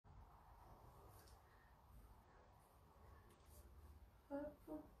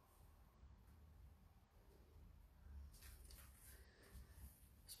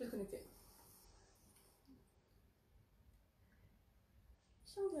peux te connecter.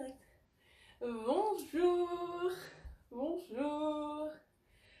 Je suis en direct. Bonjour. Bonjour.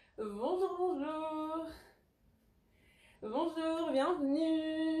 Bonjour, bonjour. Bonjour,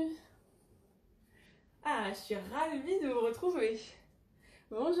 bienvenue. Ah, je suis ravie de vous retrouver.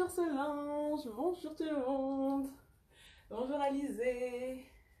 Bonjour Solange, bonjour tout le monde. Bonjour Alizé.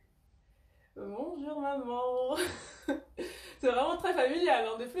 Bonjour maman. C'est vraiment très familial,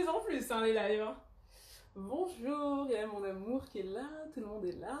 hein, de plus en plus hein, les lives. Hein. Bonjour, il y a mon amour qui est là, tout le monde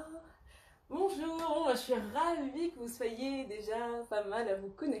est là. Bonjour, je suis ravie que vous soyez déjà pas mal à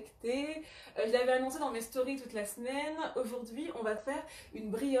vous connecter. Je l'avais annoncé dans mes stories toute la semaine. Aujourd'hui, on va faire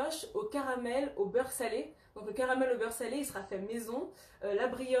une brioche au caramel au beurre salé. Donc le caramel au beurre salé, il sera fait maison. La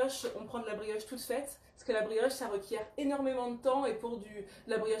brioche, on prend de la brioche toute faite. Parce que la brioche, ça requiert énormément de temps. Et pour de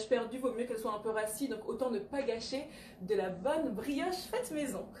la brioche perdue, il vaut mieux qu'elle soit un peu rassis. Donc autant ne pas gâcher de la bonne brioche faite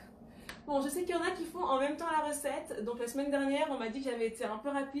maison. Bon, je sais qu'il y en a qui font en même temps la recette. Donc la semaine dernière, on m'a dit que j'avais été un peu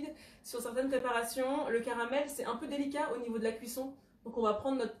rapide sur certaines préparations. Le caramel, c'est un peu délicat au niveau de la cuisson. Donc on va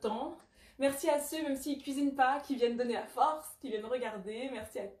prendre notre temps. Merci à ceux, même s'ils ne cuisinent pas, qui viennent donner la force, qui viennent regarder.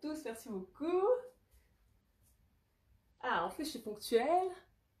 Merci à tous, merci beaucoup. Ah, en plus, je suis ponctuelle.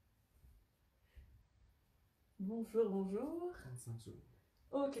 Bonjour, bonjour. 35 secondes.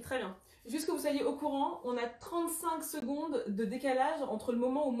 Ok, très bien. Juste que vous soyez au courant, on a 35 secondes de décalage entre le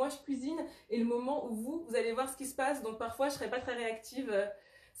moment où moi je cuisine et le moment où vous allez voir ce qui se passe. Donc parfois je serai pas très réactive.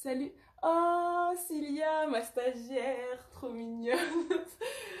 Salut. Oh, Cilia, ma stagiaire, trop mignonne.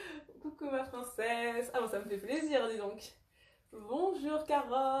 Coucou ma princesse. Ah bon, ça me fait plaisir, dis donc. Bonjour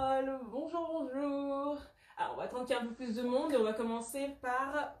Carole, bonjour, bonjour. Alors on va attendre qu'il y ait un peu plus de monde et on va commencer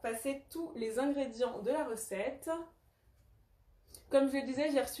par passer tous les ingrédients de la recette. Comme je le disais,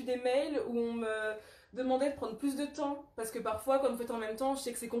 j'ai reçu des mails où on me demandait de prendre plus de temps parce que parfois, quand vous faites en même temps, je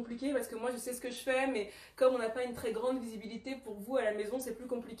sais que c'est compliqué parce que moi je sais ce que je fais, mais comme on n'a pas une très grande visibilité pour vous à la maison, c'est plus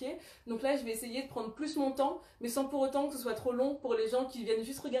compliqué. Donc là, je vais essayer de prendre plus mon temps, mais sans pour autant que ce soit trop long pour les gens qui viennent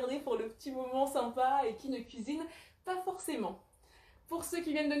juste regarder pour le petit moment sympa et qui ne cuisinent pas forcément. Pour ceux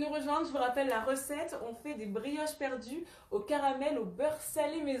qui viennent de nous rejoindre, je vous rappelle la recette. On fait des brioches perdues au caramel au beurre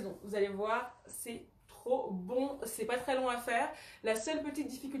salé maison. Vous allez voir, c'est trop bon, c'est pas très long à faire. La seule petite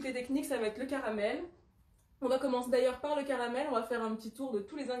difficulté technique, ça va être le caramel. On va commencer d'ailleurs par le caramel, on va faire un petit tour de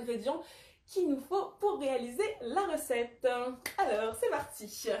tous les ingrédients qu'il nous faut pour réaliser la recette. Alors, c'est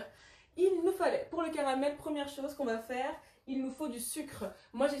parti. Il nous fallait, pour le caramel, première chose qu'on va faire, il nous faut du sucre.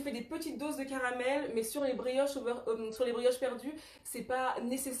 Moi, j'ai fait des petites doses de caramel, mais sur les brioches, sur les brioches perdues, c'est pas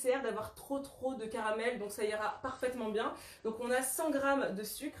nécessaire d'avoir trop de caramel, donc ça ira parfaitement bien. Donc, on a 100 g de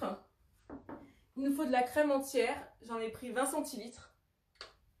sucre. Il nous faut de la crème entière, j'en ai pris 20 centilitres.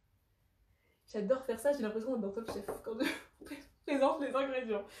 J'adore faire ça, j'ai l'impression d'être dans Top Chef quand je présente les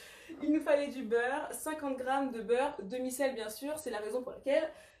ingrédients. Il nous fallait du beurre, 50 g de beurre, demi-sel bien sûr, c'est la raison pour laquelle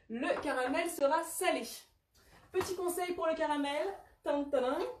le caramel sera salé. Petit conseil pour le caramel,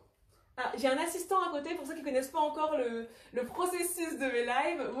 ah, j'ai un assistant à côté, pour ceux qui ne connaissent pas encore le processus de mes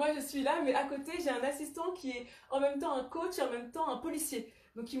lives, moi je suis là, mais à côté j'ai un assistant qui est en même temps un coach et en même temps un policier.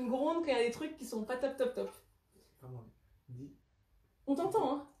 Donc il me gronde quand il y a des trucs qui sont pas top. Pardon, dis. On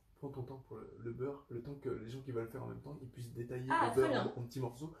t'entend hein. Prends ton temps pour le beurre, le temps que les gens qui veulent le faire en même temps, ils puissent détailler le beurre en petits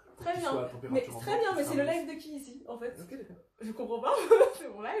morceaux. Très bien, soit à température très bien, mais c'est le live de qui ici en fait? Ok, d'accord. Je comprends pas, c'est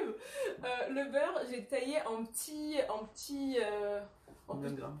mon live. Le beurre, j'ai taillé en petits.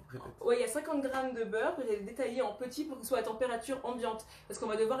 Combien de grammes? Répète. Oui, il y a 50 g de beurre que j'ai détaillé en petits pour qu'ils soient à température ambiante. Parce qu'on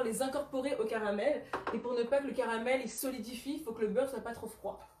va devoir les incorporer au caramel. Et pour ne pas que le caramel il solidifie, il faut que le beurre soit pas trop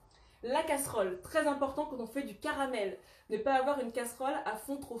froid. La casserole, très important quand on fait du caramel. Ne pas avoir une casserole à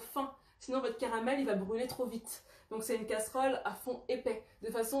fond trop fin. Sinon votre caramel il va brûler trop vite. Donc c'est une casserole à fond épais. De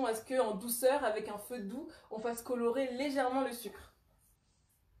façon à ce qu'en douceur, avec un feu doux, on fasse colorer légèrement le sucre.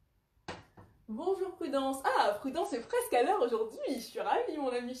 Bonjour Prudence. Ah, Prudence est presque à l'heure aujourd'hui. Je suis ravie mon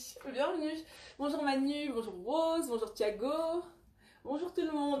ami. Bienvenue. Bonjour Manu, bonjour Rose, bonjour Thiago. Bonjour tout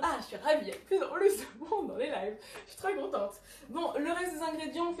le monde. Ah, je suis ravie. Il y a de plus en plus de monde dans les lives. Je suis très contente. Bon, le reste des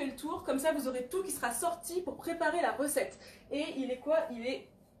ingrédients, on fait le tour. Comme ça, vous aurez tout qui sera sorti pour préparer la recette. Et il est quoi? Il est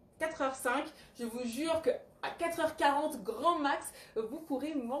 4h05. Je vous jure qu'à 4h40 grand max, vous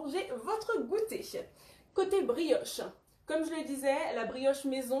pourrez manger votre goûter. Côté brioche. Comme je le disais, la brioche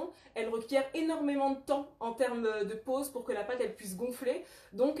maison, elle requiert énormément de temps en termes de pause pour que la pâte elle puisse gonfler.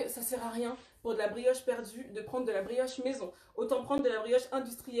 Donc ça sert à rien pour de la brioche perdue de prendre de la brioche maison. Autant prendre de la brioche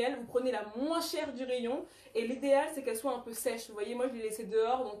industrielle, vous prenez la moins chère du rayon. Et l'idéal c'est qu'elle soit un peu sèche. Vous voyez, moi je l'ai laissée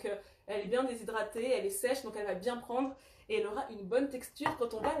dehors, donc elle est bien déshydratée, elle est sèche, donc elle va bien prendre. Et elle aura une bonne texture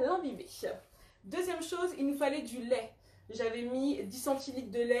quand on va l'imbiber. Deuxième chose, il nous fallait du lait. j'avais mis 10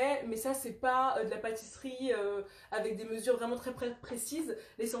 centilitres de lait, mais ça c'est pas de la pâtisserie avec des mesures vraiment très précises.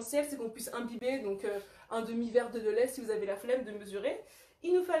 L'essentiel c'est qu'on puisse imbiber, donc un demi-verre de lait si vous avez la flemme de mesurer.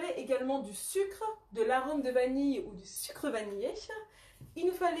 Il nous fallait également du sucre, de l'arôme de vanille ou du sucre vanillé. Il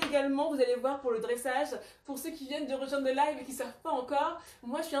nous fallait également, vous allez voir pour le dressage, pour ceux qui viennent de rejoindre le live et qui ne savent pas encore,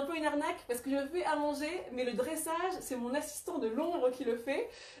 moi je suis un peu une arnaque parce que je fais à manger, mais le dressage c'est mon assistant de l'ombre qui le fait.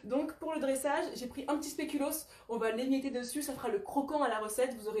 Donc pour le dressage, j'ai pris un petit spéculoos, on va l'émietter dessus, ça fera le croquant à la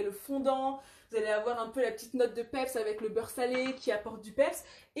recette, vous aurez le fondant, vous allez avoir un peu la petite note de peps avec le beurre salé qui apporte du peps,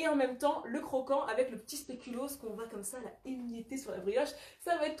 et en même temps le croquant avec le petit spéculoos qu'on va comme ça là émietter sur la brioche.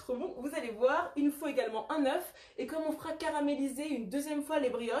 Ça va être trop bon, vous allez voir. Il nous faut également un œuf, et comme on fera caraméliser une deuxième fois les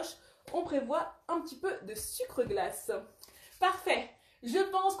brioches, on prévoit un petit peu de sucre glace. Parfait, je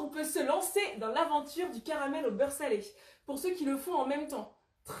pense qu'on peut se lancer dans l'aventure du caramel au beurre salé. Pour ceux qui le font en même temps,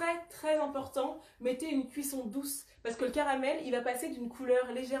 très important, mettez une cuisson douce parce que le caramel il va passer d'une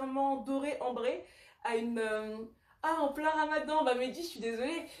couleur légèrement dorée ambrée à une en plein ramadan. Bah Mehdi, je suis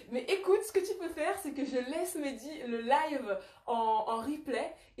désolée, mais écoute, ce que tu peux faire c'est que je laisse Mehdi le live en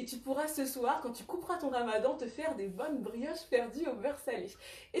replay et tu pourras ce soir quand tu couperas ton ramadan te faire des bonnes brioches perdues au beurre salé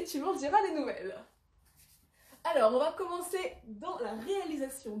et tu m'en diras des nouvelles. Alors on va commencer dans la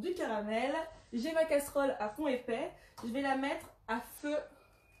réalisation du caramel. J'ai ma casserole à fond épais, je vais la mettre à feu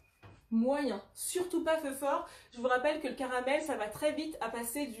moyen, surtout pas feu fort. Je vous rappelle que le caramel ça va très vite à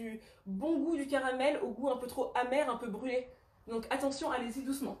passer du bon goût du caramel au goût un peu trop amer, un peu brûlé. Donc attention, allez-y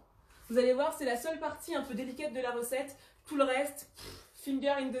doucement. Vous allez voir, c'est la seule partie un peu délicate de la recette. Tout le reste,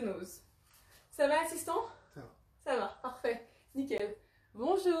 finger in the nose. Ça va assistant? Ça va. Ça va, parfait, nickel.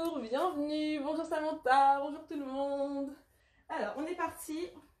 Bonjour, bienvenue, bonjour Samantha, bonjour tout le monde. Alors on est parti.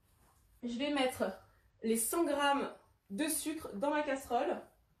 Je vais mettre les 100 g de sucre dans ma casserole.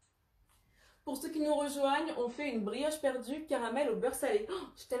 Pour ceux qui nous rejoignent, on fait une brioche perdue caramel au beurre salé. Oh,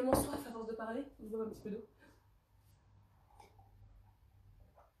 j'ai tellement soif à force de parler. Je bois un petit peu d'eau.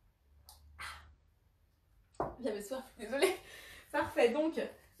 J'avais soif, désolée. Parfait, donc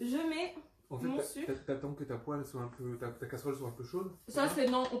je mets mon sucre. T'attends que ta poêle soit un peu, ta casserole soit un peu chaude. Ça c'est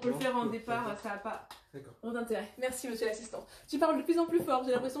non, on peut le faire en départ, ça n'a pas d'intérêt. Merci monsieur l'assistant. Tu parles de plus en plus fort,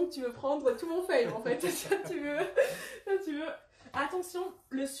 j'ai l'impression que tu veux prendre tout mon fail en fait. tu veux. Attention,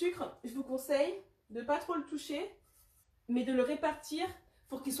 le sucre, je vous conseille de ne pas trop le toucher, mais de le répartir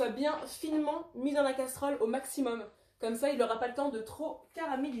pour qu'il soit bien finement mis dans la casserole au maximum. Comme ça, il n'aura pas le temps de trop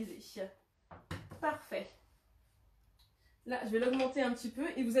caraméliser. Parfait. Là, je vais l'augmenter un petit peu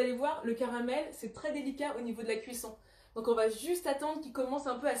et vous allez voir, le caramel, c'est très délicat au niveau de la cuisson. Donc on va juste attendre qu'il commence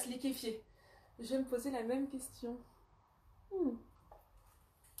un peu à se liquéfier. Je vais me poser la même question.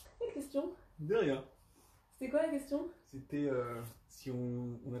 Quelle question? De rien. C'était quoi la question? C'était si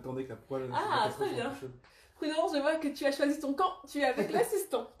on attendait que la poêle... Ah, très bien. Prudence, je vois que tu as choisi ton camp. Tu es avec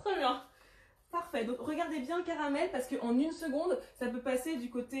l'assistant. Très bien. Parfait. Donc regardez bien le caramel parce qu'en une seconde, ça peut passer du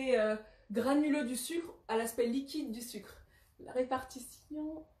côté granuleux du sucre à l'aspect liquide du sucre. La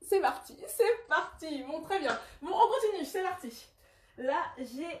répartition, c'est parti. C'est parti. Bon, très bien. Bon, on continue. C'est parti. Là,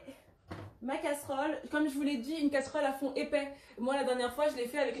 j'ai ma casserole, comme je vous l'ai dit, une casserole à fond épais. Moi la dernière fois je l'ai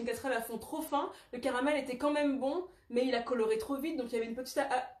fait avec une casserole à fond trop fin. Le caramel était quand même bon, mais il a coloré trop vite, donc il y avait une petite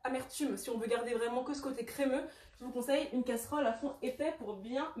amertume. Si on veut garder vraiment que ce côté crémeux, je vous conseille une casserole à fond épais pour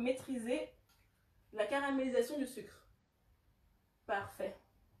bien maîtriser la caramélisation du sucre. Parfait.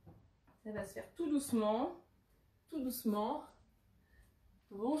 Ça va se faire tout doucement, tout doucement.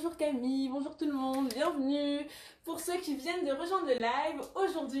 Bonjour Camille, bonjour tout le monde, bienvenue. Pour ceux qui viennent de rejoindre le live,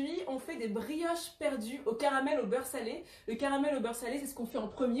 aujourd'hui on fait des brioches perdues au caramel au beurre salé. Le caramel au beurre salé, c'est ce qu'on fait en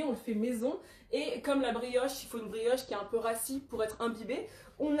premier, on le fait maison. Et comme la brioche, il faut une brioche qui est un peu rassis pour être imbibée,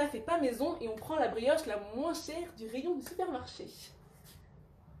 on ne la fait pas maison et on prend la brioche la moins chère du rayon du supermarché.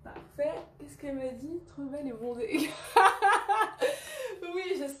 Parfait, qu'est-ce qu'elle m'a dit? Trop belle et bronzée. Oui,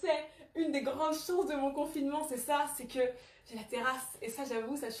 je sais, une des grandes chances de mon confinement, c'est ça, c'est que j'ai la terrasse, et ça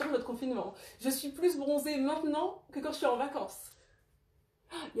j'avoue, ça change notre confinement. Je suis plus bronzée maintenant que quand je suis en vacances.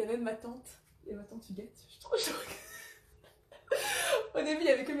 Il y a même ma tante. Et ma tante, tu guettes, je suis trop choquée. Au début, il n'y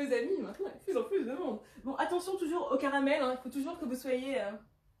avait que mes amis, maintenant il y a de plus en plus de monde. Bon, attention toujours au caramel, hein. Il faut toujours que vous soyez...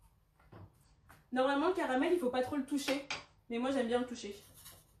 Normalement, le caramel, il ne faut pas trop le toucher, mais moi j'aime bien le toucher.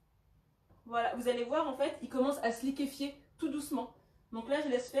 Voilà, vous allez voir, en fait, il commence à se liquéfier tout doucement. Donc là, je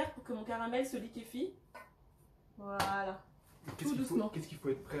laisse faire pour que mon caramel se liquéfie. Voilà. Tout doucement. Qu'est-ce qu'il faut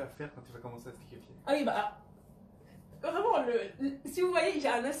être prêt à faire quand il va commencer à se liquéfier? Ah oui, bah... Vraiment, si vous voyez, j'ai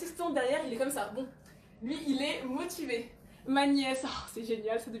un assistant derrière, il est comme ça. Bon, lui, il est motivé. Ma nièce, oh, c'est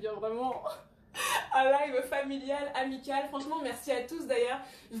génial, ça devient vraiment Un live familial, amical. Franchement, merci à tous d'ailleurs.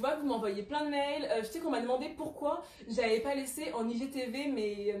 Je vois que vous m'envoyez plein de mails. Je sais qu'on m'a demandé pourquoi j'avais pas laissé en IGTV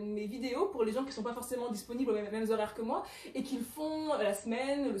mes vidéos pour les gens qui sont pas forcément disponibles aux mêmes horaires que moi et qui le font la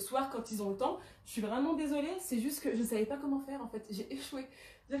semaine, le soir quand ils ont le temps. Je suis vraiment désolée. C'est juste que je ne savais pas comment faire en fait. J'ai échoué.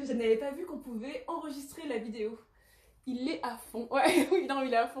 Je n'avais pas vu qu'on pouvait enregistrer la vidéo. Il est à fond. Ouais, oui, non,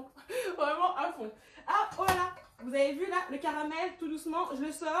 il est à fond. Vraiment à fond. Ah, voilà. Vous avez vu là, le caramel, tout doucement, je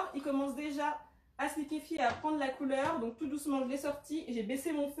le sors. Il commence déjà à se liquéfier, à prendre la couleur. Donc tout doucement, je l'ai sorti. J'ai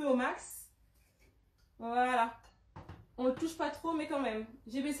baissé mon feu au max. Voilà. On ne le touche pas trop, mais quand même.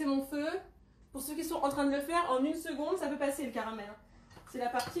 J'ai baissé mon feu. Pour ceux qui sont en train de le faire, en 1 seconde, ça peut passer le caramel. C'est la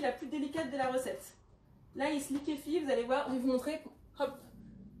partie la plus délicate de la recette. Là, il se liquéfie. Vous allez voir, je vais vous montrer. Hop.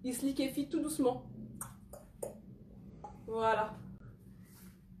 Il se liquéfie tout doucement. Voilà.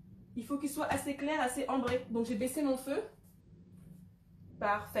 Il faut qu'il soit assez clair, assez ambré. Donc j'ai baissé mon feu.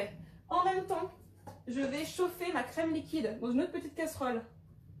 Parfait. En même temps, je vais chauffer ma crème liquide dans une autre petite casserole.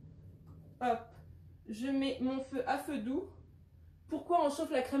 Hop. Je mets mon feu à feu doux. Pourquoi on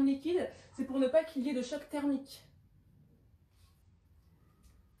chauffe la crème liquide? C'est pour ne pas qu'il y ait de choc thermique.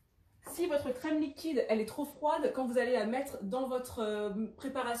 Si votre crème liquide, elle est trop froide, quand vous allez la mettre dans votre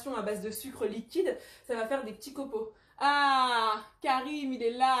préparation à base de sucre liquide, ça va faire des petits copeaux. Ah, Karim, il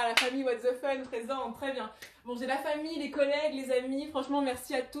est là, la famille What the Fun présente, très bien. Bon, j'ai la famille, les collègues, les amis, franchement,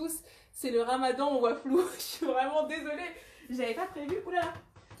 merci à tous. C'est le ramadan, on voit flou, je suis vraiment désolée. J'avais pas prévu, oulala,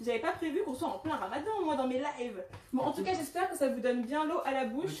 j'avais pas prévu qu'on soit en plein ramadan, moi, dans mes lives. Bon, en tout cas, j'espère que ça vous donne bien l'eau à la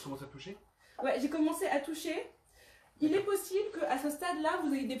bouche. Tu commences à toucher? Ouais, j'ai commencé à toucher. Il est possible qu'à ce stade-là,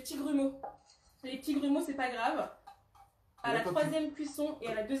 vous ayez des petits grumeaux. Les petits grumeaux, c'est pas grave. À la 3e cuisson et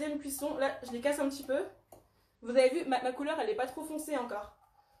à la 2e cuisson, là, je les casse un petit peu. Vous avez vu, ma couleur, elle n'est pas trop foncée encore.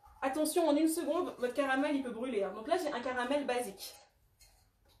 Attention, en 1 seconde, votre caramel, il peut brûler. Hein. Donc là, j'ai un caramel basique.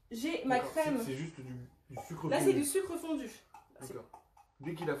 J'ai ma crème. C'est juste du sucre fondu. Là, c'est du sucre fondu. D'accord.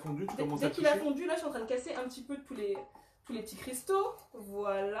 Dès qu'il a fondu, tu commences à toucher. Dès qu'il a fondu, là, je suis en train de casser un petit peu tous les petits cristaux.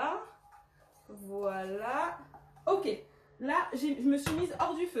 Voilà. Voilà. Ok. Là, je me suis mise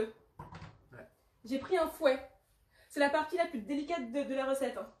hors du feu. Ouais. J'ai pris un fouet. C'est la partie la plus délicate de la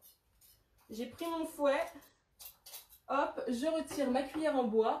recette. Hein. J'ai pris mon fouet. Hop, je retire ma cuillère en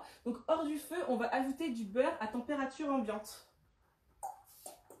bois. Donc hors du feu, on va ajouter du beurre à température ambiante.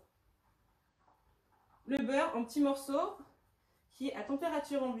 Le beurre en petits morceaux qui est à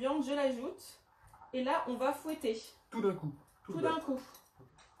température ambiante, je l'ajoute. Et là, on va fouetter. Tout d'un coup. Tout d'un coup.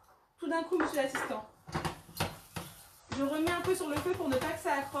 Tout d'un coup, monsieur l'assistant. Je remets un peu sur le feu pour ne pas que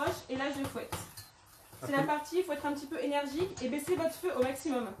ça accroche. Et là, je fouette. C'est la partie, il faut être un petit peu énergique et baisser votre feu au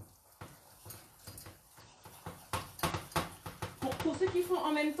maximum. Pour ceux qui font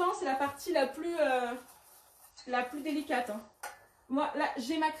en même temps, c'est la partie la plus délicate. Hein. Moi, là,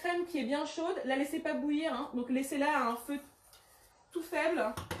 j'ai ma crème qui est bien chaude. La laissez pas bouillir. Hein. Donc, laissez-la à un feu tout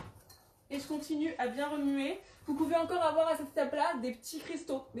faible. Et je continue à bien remuer. Vous pouvez encore avoir à cette étape-là des petits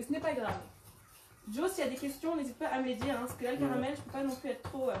cristaux. Mais ce n'est pas grave. Joe, s'il y a des questions, n'hésite pas à me les dire. Hein, parce que là, le caramel, je ne peux pas non plus être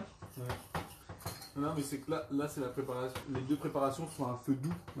trop... Ouais. Non, mais c'est que là c'est la préparation. Les 2 préparations sont à un feu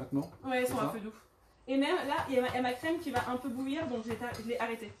doux maintenant. Ouais, elles sont à un feu doux. Et même là, il y a ma crème qui va un peu bouillir, donc je l'ai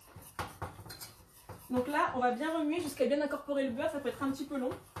arrêtée. Donc là, on va bien remuer jusqu'à bien incorporer le beurre. Ça peut être un petit peu long.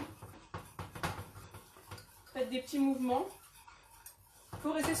 Faites des petits mouvements. Il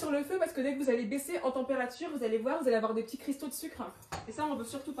faut rester sur le feu parce que dès que vous allez baisser en température, vous allez voir, vous allez avoir des petits cristaux de sucre. Et ça, on ne veut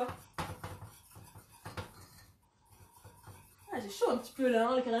surtout pas. Ah, j'ai chaud un petit peu là,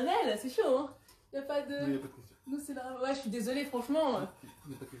 hein, le caramel, c'est chaud. Hein. Il n'y a pas de... Non, il n'y a pas de question. Nous, c'est le ramadan. Ouais, je suis désolée, franchement.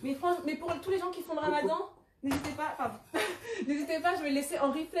 Mais pour tous les gens qui font le ramadan, n'hésitez pas, pardon. N'hésitez pas, je vais le laisser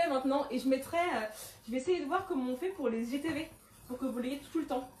en replay maintenant. Et je mettrai, je vais essayer de voir comment on fait pour les IGTV. Pour que vous l'ayez tout le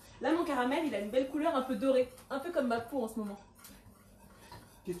temps. Là, mon caramel, il a une belle couleur un peu dorée. Un peu comme ma peau en ce moment.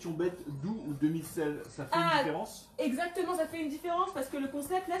 Question bête, doux ou demi-sel, ça fait une différence? Exactement, ça fait une différence parce que le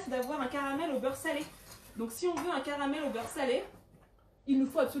concept là, c'est d'avoir un caramel au beurre salé. Donc si on veut un caramel au beurre salé, il nous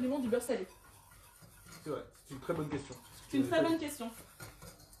faut absolument du beurre salé. C'est vrai, c'est une très bonne question. C'est une très bonne question.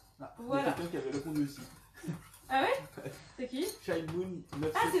 Ah, voilà. Il y a quelqu'un qui avait répondu aussi. Ah ouais? C'est qui? Moon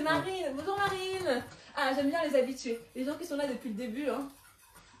 9. Ah, c'est Marine. Bonjour Marine. Ah, j'aime bien les habitués. Les gens qui sont là depuis le début. Hein.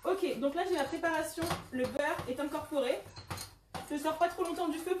 Ok, donc là j'ai ma préparation. Le beurre est incorporé. Je ne sors pas trop longtemps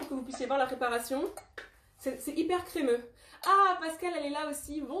du feu pour que vous puissiez voir la préparation. C'est hyper crémeux. Ah, Pascal, elle est là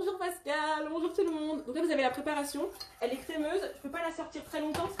aussi. Bonjour Pascal, bonjour tout le monde. Donc là, vous avez la préparation. Elle est crémeuse. Je ne peux pas la sortir très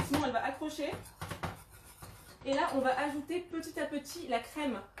longtemps parce que sinon elle va accrocher. Et là, on va ajouter petit à petit la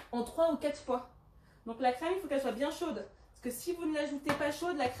crème en 3 ou 4 fois. Donc la crème, il faut qu'elle soit bien chaude. Parce que si vous ne l'ajoutez pas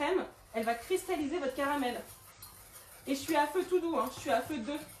chaude, la crème, elle va cristalliser votre caramel. Et je suis à feu tout doux, hein. Je suis à feu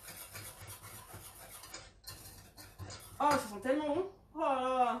 2. Oh, ça sent tellement bon. Oh là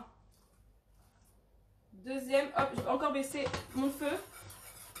là. Deuxième, hop, je vais encore baisser mon feu.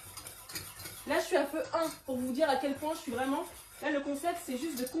 Là, je suis à feu 1 pour vous dire à quel point je suis vraiment... Là, le concept, c'est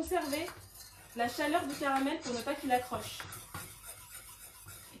juste de conserver la chaleur du caramel pour ne pas qu'il accroche.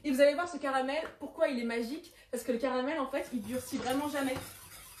 Et vous allez voir ce caramel, pourquoi il est magique. Parce que le caramel, en fait, il durcit vraiment jamais.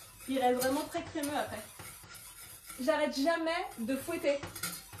 Il reste vraiment très crémeux après. J'arrête jamais de fouetter.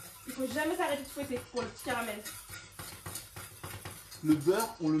 Il faut jamais s'arrêter de fouetter pour le petit caramel. Le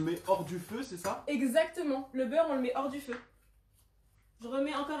beurre, on le met hors du feu, c'est ça? Exactement. Le beurre, on le met hors du feu. Je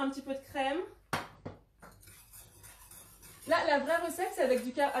remets encore un petit peu de crème. Là, la vraie recette, c'est avec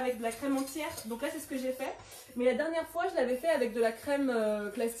de la crème entière. Donc là, c'est ce que j'ai fait. Mais la dernière fois, je l'avais fait avec de la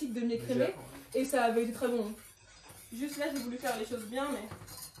crème classique demi-écrémée. Et ça avait été très bon. Juste là, j'ai voulu faire les choses bien, mais...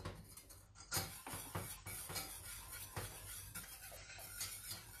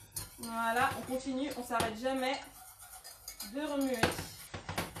 Voilà, on continue, on s'arrête jamais de remuer.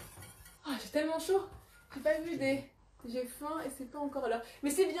 Oh, j'ai tellement chaud. J'ai pas vu des... J'ai faim et c'est pas encore l'heure. Mais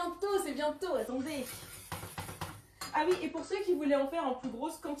c'est bientôt, attendez. Ah oui, et pour ceux qui voulaient en faire en plus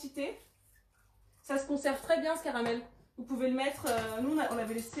grosse quantité, ça se conserve très bien ce caramel. Vous pouvez le mettre, nous on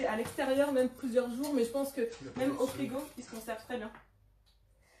l'avait laissé à l'extérieur même plusieurs jours, mais je pense que même au frigo, il se conserve très bien.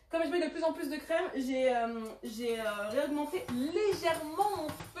 Comme je mets de plus en plus de crème, j'ai réaugmenté légèrement mon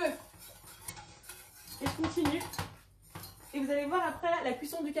feu. Et je continue. Et vous allez voir après la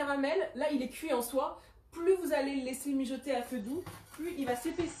cuisson du caramel, là il est cuit en soi. Plus vous allez le laisser mijoter à feu doux, plus il va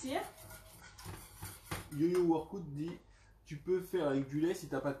s'épaissir. Yo-Yo Workout dit, tu peux faire avec du lait, si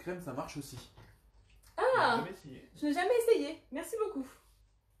t'as pas de crème, ça marche aussi. Ah, je n'ai jamais essayé. Merci beaucoup.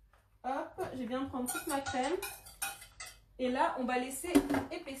 Hop, je vais bien prendre toute ma crème. Et là, on va laisser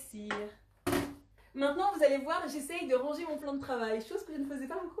épaissir. Maintenant, vous allez voir, j'essaye de ranger mon plan de travail, chose que je ne faisais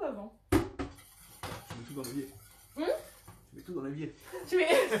pas beaucoup avant. Tu mets tout dans l'évier. Tu mets tout dans l'évier. Tu mets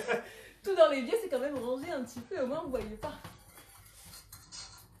tout dans l'évier, c'est quand même ranger un petit peu, au moins vous ne voyez pas.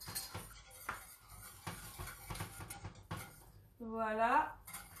 Voilà.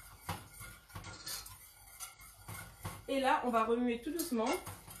 Et là, on va remuer tout doucement.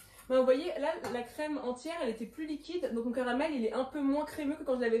 Ben, vous voyez, là, la crème entière, elle était plus liquide. Donc mon caramel, il est un peu moins crémeux que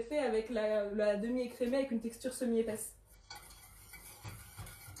quand je l'avais fait avec la demi-écrémée avec une texture semi-épaisse.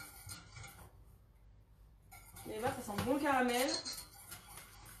 Et là, ça sent bon le caramel.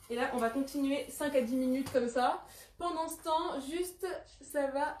 Et là, on va continuer 5 à 10 minutes comme ça. Pendant ce temps, juste, ça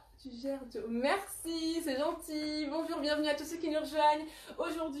va... Tu gères, Joe. Merci, c'est gentil. Bonjour, bienvenue à tous ceux qui nous rejoignent.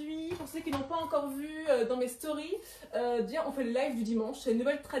 Aujourd'hui, pour ceux qui n'ont pas encore vu dans mes stories, on fait le live du dimanche. C'est une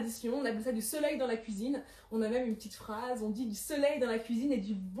nouvelle tradition. On appelle ça du soleil dans la cuisine. On a même une petite phrase. On dit du soleil dans la cuisine et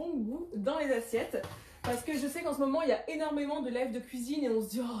du bon goût dans les assiettes. Parce que je sais qu'en ce moment, il y a énormément de lives de cuisine et on se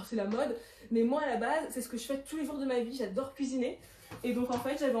dit, oh, c'est la mode. Mais moi, à la base, c'est ce que je fais tous les jours de ma vie. J'adore cuisiner. Et donc, en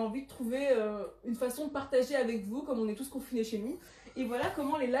fait, j'avais envie de trouver une façon de partager avec vous, comme on est tous confinés chez nous. Et voilà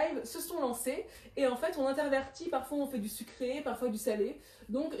comment les lives se sont lancés. Et en fait, on intervertit. Parfois, on fait du sucré, parfois du salé.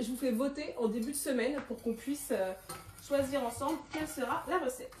 Donc, je vous fais voter en début de semaine pour qu'on puisse choisir ensemble quelle sera la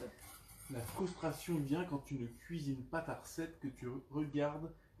recette. La frustration vient quand tu ne cuisines pas ta recette, que tu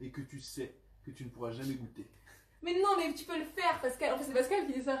regardes et que tu sais que tu ne pourras jamais goûter. Mais non, mais tu peux le faire, Pascal. En fait, c'est Pascal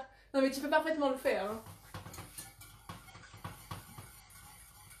qui dit ça. Non, mais tu peux parfaitement le faire. Hein.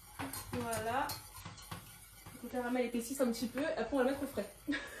 Voilà. Le caramel épaississe un petit peu. Après, on va le mettre au frais.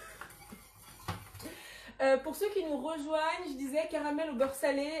 Pour ceux qui nous rejoignent, je disais caramel au beurre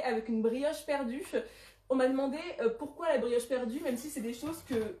salé avec une brioche perdue. On m'a demandé pourquoi la brioche perdue, même si c'est des choses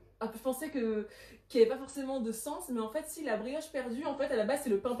que je pensais qu'il n'y avait pas forcément de sens. Mais en fait, si la brioche perdue, en fait, à la base, c'est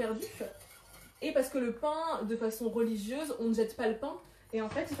le pain perdu. Et parce que le pain, de façon religieuse, on ne jette pas le pain. Et en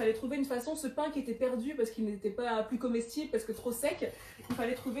fait, il fallait trouver une façon, ce pain qui était perdu parce qu'il n'était pas plus comestible, parce que trop sec, il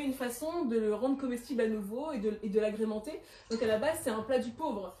fallait trouver une façon de le rendre comestible à nouveau et de l'agrémenter. Donc à la base, c'est un plat du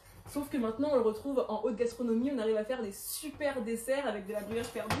pauvre. Sauf que maintenant, on le retrouve en haute gastronomie, on arrive à faire des super desserts avec de la brioche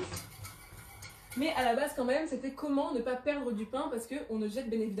perdue. Mais à la base, quand même, c'était comment ne pas perdre du pain parce qu'on ne jette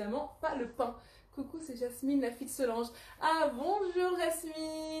bien évidemment pas le pain. Coucou, c'est Jasmine, la fille de Solange. Ah, bonjour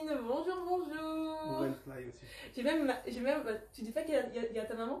Jasmine, bonjour, bonjour. On va le fly aussi. J'ai même, tu dis pas qu'il y a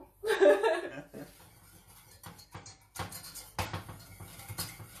ta maman?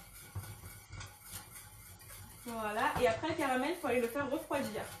 Voilà, et après le caramel, il faut aller le faire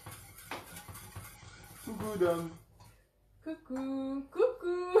refroidir. Coucou Dom. Coucou,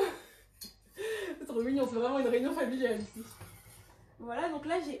 coucou. C'est trop mignon, c'est vraiment une réunion familiale ici. Voilà, donc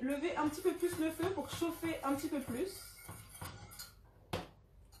là j'ai levé un petit peu plus le feu pour chauffer un petit peu plus.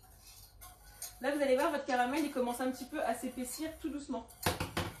 Là vous allez voir, votre caramel il commence un petit peu à s'épaissir tout doucement.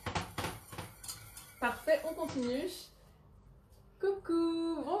 Parfait, on continue.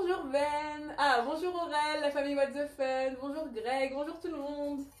 Coucou, bonjour Ben. Ah, bonjour Aurel, la famille What the Fun. Bonjour Greg, bonjour tout le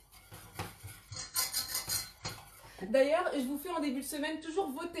monde. D'ailleurs, je vous fais en début de semaine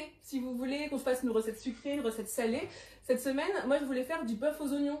toujours voter si vous voulez qu'on fasse une recette sucrée, une recette salée. Cette semaine, moi je voulais faire du bœuf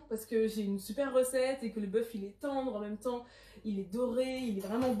aux oignons parce que j'ai une super recette et que le bœuf il est tendre en même temps, il est doré, il est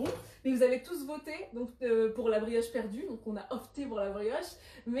vraiment bon. Mais vous avez tous voté donc, pour la brioche perdue, donc on a opté pour la brioche.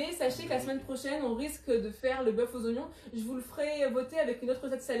 Mais sachez que la semaine prochaine, on risque de faire le bœuf aux oignons. Je vous le ferai voter avec une autre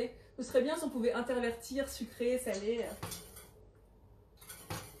recette salée. Ce serait bien si on pouvait intervertir sucré, salé.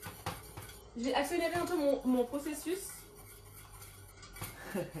 J'ai accéléré un peu mon processus.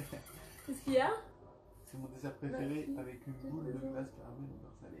 Qu'est-ce qu'il y a? C'est mon dessert préféré avec une boule de glace caramel au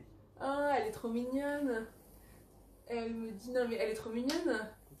beurre salé. Ah, elle est trop mignonne. Elle me dit non mais elle est trop mignonne.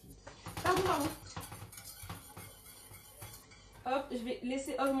 Pardon, pardon. Hop, je vais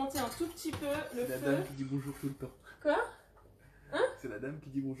laisser augmenter un tout petit peu le feu. C'est la dame qui dit bonjour tout le temps. Quoi? Hein? C'est la dame qui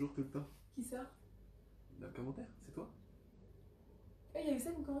dit bonjour tout le temps. Qui ça? Dans le commentaire, c'est toi? Ah, il y avait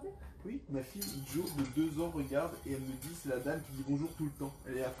ça dans le commentaire? Oui, ma fille Jo de 2 ans regarde et elle me dit c'est la dame qui dit bonjour tout le temps.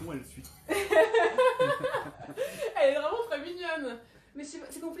 Elle est à fond, elle suit. Elle est vraiment très mignonne. Mais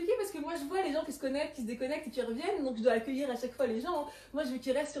c'est compliqué parce que moi je vois les gens qui se connectent, qui se déconnectent et qui reviennent, donc je dois accueillir à chaque fois les gens. Moi je veux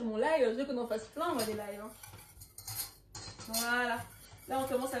qu'ils restent sur mon live, je veux qu'on en fasse plein moi des lives. Hein. Voilà. Là on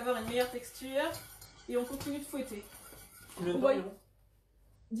commence à avoir une meilleure texture et on continue de fouetter. Combien de temps environ?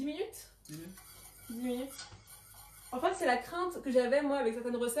 10 minutes? 10 minutes. 10 minutes. En fait, c'est la crainte que j'avais, moi, avec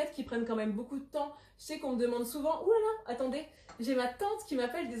certaines recettes qui prennent quand même beaucoup de temps. Je sais qu'on me demande souvent, ouh là là, attendez, j'ai ma tante qui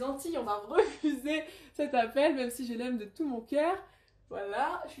m'appelle des Antilles, on va refuser cet appel, même si je l'aime de tout mon cœur.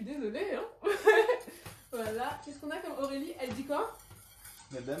 Voilà, je suis désolée, hein. Voilà, qu'est-ce qu'on a comme Aurélie? Elle dit quoi?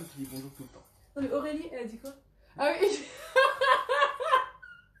 La dame qui dit bonjour tout le temps. Non mais Aurélie, elle a dit quoi? Ah oui.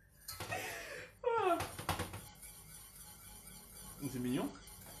 Oh. C'est mignon.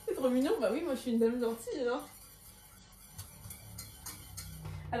 C'est trop mignon, bah oui, moi je suis une dame gentille, hein.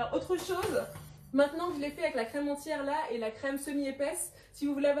 Alors, autre chose, maintenant que je l'ai fait avec la crème entière là et la crème semi-épaisse, si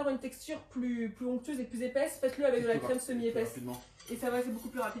vous voulez avoir une texture plus onctueuse et plus épaisse, faites-le avec de la crème semi-épaisse. Et ça va, c'est beaucoup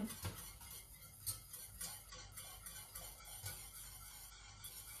plus rapide.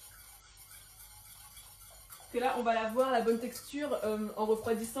 Parce que là, on va la voir, la bonne texture en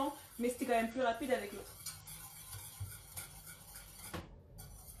refroidissant, mais c'était quand même plus rapide avec l'autre.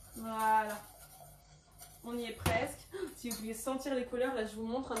 Voilà. On y est presque. Si vous voulez sentir les couleurs, là je vous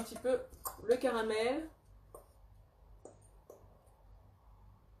montre un petit peu le caramel.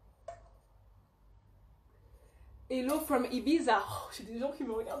 Hello from Ibiza. Oh, j'ai des gens qui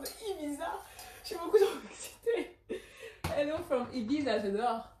me regardent de Ibiza. Je suis beaucoup trop excitée. Hello from Ibiza,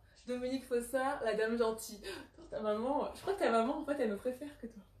 j'adore. Dominique Fossard, la dame gentille. Ta maman, je crois que ta maman en fait elle me préfère que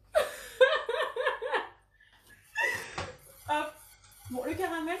toi. Hop. Bon, le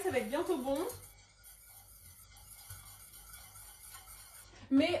caramel ça va être bientôt bon.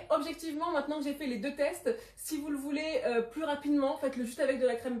 Mais objectivement, maintenant que j'ai fait les deux tests, si vous le voulez plus rapidement, faites-le juste avec de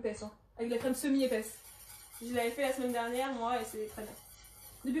la crème épaisse, hein, avec de la crème semi-épaisse. Je l'avais fait la semaine dernière, moi, et c'est très bien.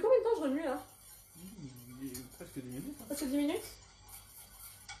 Depuis combien de temps je remue là? Presque 10 minutes. Hein. Presque 10 minutes.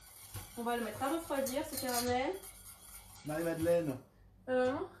 On va le mettre à refroidir, ce caramel. Marie-Madeleine.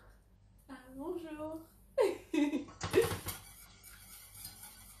 Ah, bonjour.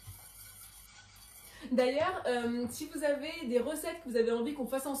 D'ailleurs, si vous avez des recettes que vous avez envie qu'on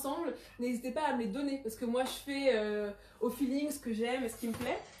fasse ensemble, n'hésitez pas à me les donner parce que moi je fais au feeling ce que j'aime et ce qui me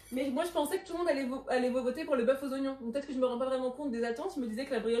plaît. Mais moi je pensais que tout le monde allait voter pour le bœuf aux oignons. Donc peut-être que je me rends pas vraiment compte des attentes. Je me disais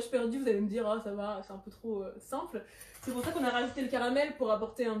que la brioche perdue, vous allez me dire, ah ça va, c'est un peu trop simple. C'est pour ça qu'on a rajouté le caramel pour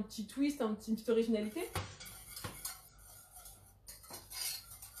apporter un petit twist, une petite originalité.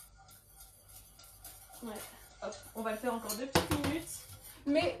 Ouais, hop, on va le faire encore 2 petites minutes.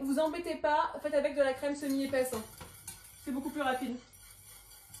 Mais vous embêtez pas, faites avec de la crème semi-épaisse. Hein. C'est beaucoup plus rapide.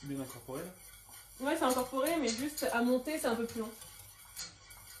 C'est bien incorporé là? Ouais, c'est incorporé, mais juste à monter, c'est un peu plus long.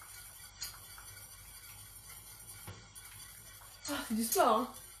 Ah, c'est du sport, hein.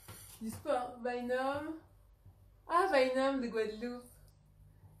 Du sport. Vinum. Ah, Vinum de Guadeloupe.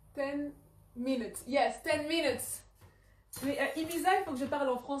 10 minutes. Yes, 10 minutes. Mais Ibiza, il faut que je parle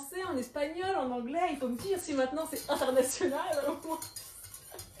en français, en espagnol, en anglais. Il faut me dire si maintenant c'est international.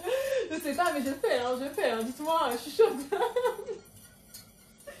 Je sais pas, mais je fais, hein. Dites-moi, je suis chaude.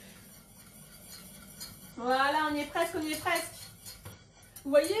 Voilà, on y est presque, on y est presque. Vous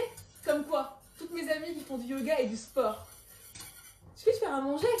voyez? Comme quoi, toutes mes amies qui font du yoga et du sport. Je vais te faire à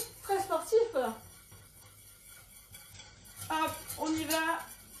manger, très sportif. Hop, on y va.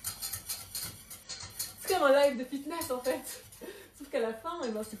 C'est comme un live de fitness en fait. Sauf qu'à la fin, eh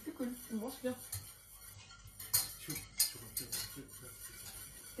ben, c'est plus cool, on mange bien.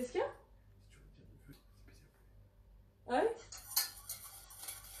 Qu'est-ce qu'il y a? Ah oui?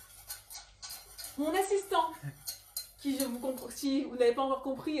 Mon assistant, qui, si vous n'avez pas encore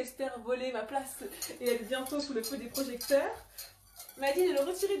compris, espère voler ma place et être bientôt sous le feu des projecteurs, m'a dit de le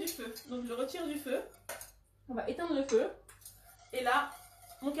retirer du feu. Donc je le retire du feu. On va éteindre le feu. Et là,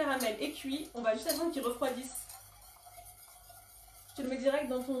 mon caramel est cuit. On va juste attendre qu'il refroidisse. Je te le mets direct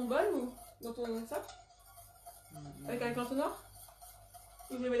dans ton bol ou dans ton ça? Avec un entonnoir?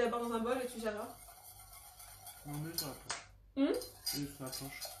 Ou je le mets d'abord dans un bol et tu géreras? Non, mais sur la planche. Hmm? Sur la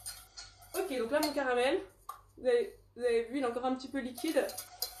planche. Ok, donc là mon caramel, vous avez vu, il est encore un petit peu liquide.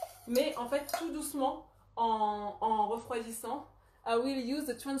 Mais en fait, tout doucement, en refroidissant, I will use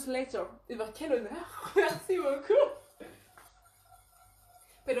the translator. Et ben quel honneur! Merci beaucoup!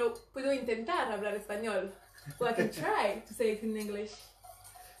 Pero puedo intentar hablar español. So I can try to say it in English.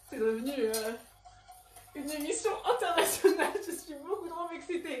 C'est devenu une émission internationale. Je suis beaucoup trop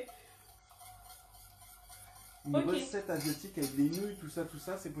excitée. Une Ok. recette asiatique avec des nouilles, tout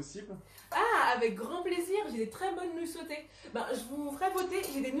ça, c'est possible? Ah, avec grand plaisir, j'ai des très bonnes nouilles sautées. Ben, je vous ferai voter,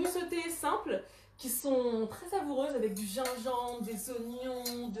 j'ai des nouilles sautées simples qui sont très savoureuses avec du gingembre, des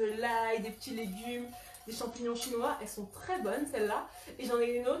oignons, de l'ail, des petits légumes, des champignons chinois. Elles sont très bonnes celles-là. Et j'en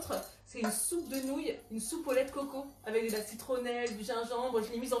ai une autre, c'est une soupe de nouilles, une soupe au lait de coco avec de la citronnelle, du gingembre.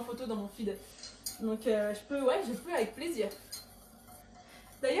 Je l'ai mise en photo dans mon feed. Donc je peux avec plaisir.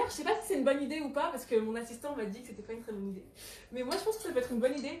 D'ailleurs, je sais pas si c'est une bonne idée ou pas, parce que mon assistant m'a dit que c'était pas une très bonne idée. Mais moi, je pense que ça peut être une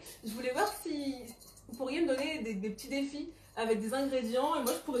bonne idée. Je voulais voir si vous pourriez me donner des petits défis avec des ingrédients, et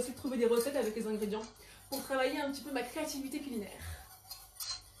moi, je pourrais essayer de trouver des recettes avec les ingrédients pour travailler un petit peu ma créativité culinaire.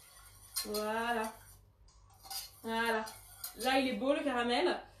 Voilà. Voilà. Là, il est beau, le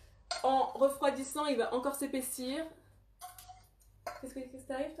caramel. En refroidissant, il va encore s'épaissir. Qu'est-ce qui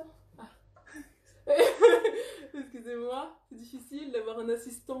t'arrive, toi? Excusez-moi, c'est difficile d'avoir un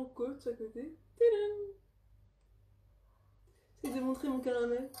assistant coach à côté. J'essaie de montrer mon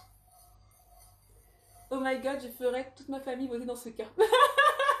caramel. Oh my god, je ferais que toute ma famille voter dans ce cas.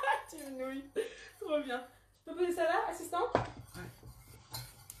 Tu me nouilles. Trop bien. Je peux poser ça là, assistant?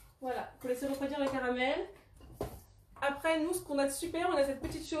 Voilà, pour laisser refroidir le caramel. Après, nous, ce qu'on a de super, on a cette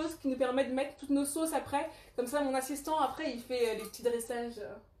petite chose qui nous permet de mettre toutes nos sauces après. Comme ça, mon assistant, après, il fait les petits dressages.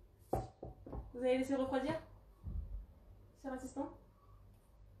 Vous allez laisser refroidir, cher assistant?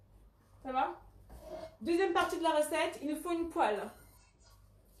 Ça va? Deuxième partie de la recette, il nous faut une poêle.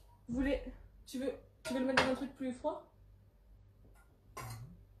 Vous voulez... Tu veux le mettre dans un truc plus froid?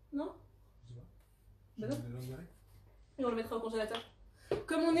 Non? Bah non. Et on le mettra au congélateur.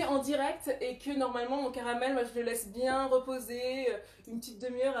 Comme on est en direct et que normalement mon caramel, moi je le laisse bien reposer une petite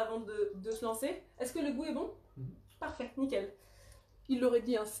demi-heure avant de se lancer. Est-ce que le goût est bon? Parfait, nickel. Il l'aurait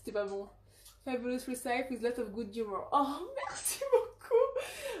dit hein, si c'était pas bon. Fabulous recipe with lot of good humor. Oh, merci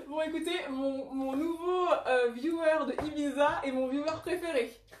beaucoup. Bon, écoutez, mon nouveau viewer de Ibiza est mon viewer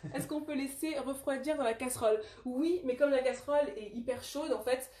préféré. Est-ce qu'on peut laisser refroidir dans la casserole? Oui, mais comme la casserole est hyper chaude, en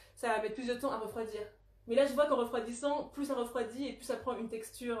fait, ça va mettre plus de temps à refroidir. Mais là, je vois qu'en refroidissant, plus ça refroidit et plus ça prend une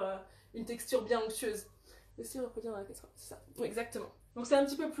texture bien onctueuse. Laisser refroidir dans la casserole, c'est ça. Oui, exactement. Donc c'est un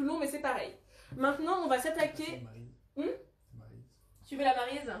petit peu plus long, mais c'est pareil. Maintenant, on va s'attaquer... Tu veux la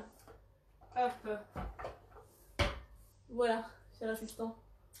maryse? Hop. Voilà, cher assistant.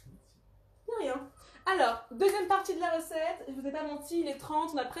 De rien. Alors, deuxième partie de la recette. Je vous ai pas menti, il est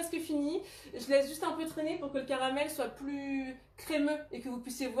 30, on a presque fini. Je laisse juste un peu traîner pour que le caramel soit plus crémeux et que vous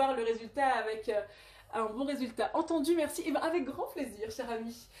puissiez voir le résultat avec un bon résultat. Entendu, merci. Et bien avec grand plaisir, cher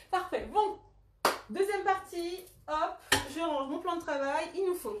ami. Parfait. Bon, deuxième partie. Hop, je range mon plan de travail. Il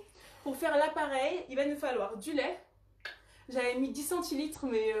nous faut, pour faire l'appareil, il va nous falloir du lait. J'avais mis 10 centilitres,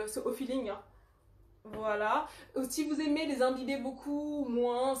 mais c'est au feeling. Hein. Voilà. Si vous aimez les imbiber beaucoup,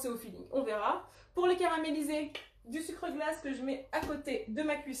 moins, c'est au feeling. On verra. Pour les caraméliser, du sucre glace que je mets à côté de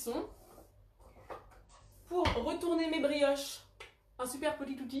ma cuisson. Pour retourner mes brioches, un super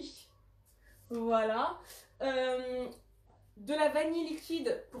petit outil. Voilà. De la vanille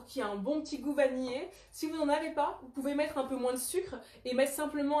liquide pour qu'il y ait un bon petit goût vanillé. Si vous n'en avez pas, vous pouvez mettre un peu moins de sucre et mettre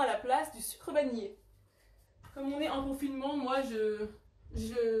simplement à la place du sucre vanillé. Comme on est en confinement, moi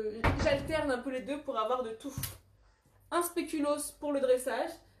j'alterne un peu les deux pour avoir de tout. Un spéculoos pour le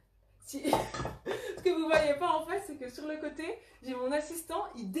dressage. Ce que vous voyez pas en fait, c'est que sur le côté, j'ai mon assistant,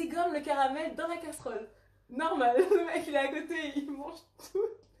 il dégomme le caramel dans la casserole. Normal, le mec il est à côté, il mange tout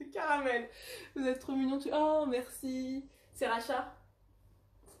le caramel. Vous êtes trop mignons, oh merci. C'est Racha.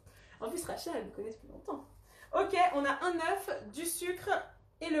 En plus Racha, elle me connaît depuis longtemps. Ok, on a un œuf, du sucre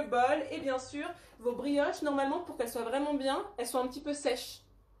et le bol. Et bien sûr, vos brioches, normalement pour qu'elles soient vraiment bien, elles soient un petit peu sèches.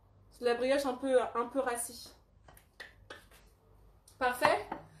 La brioche un peu rassie. Parfait.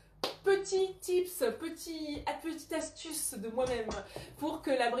 Petit tips, petite astuce de moi-même pour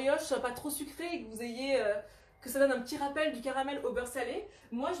que la brioche soit pas trop sucrée et que vous ayez que ça donne un petit rappel du caramel au beurre salé.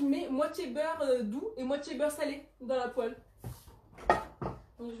 Moi je mets moitié beurre doux et moitié beurre salé dans la poêle.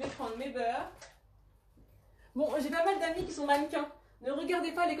 Donc je vais prendre mes beurres. Bon, j'ai pas mal d'amis qui sont mannequins. Ne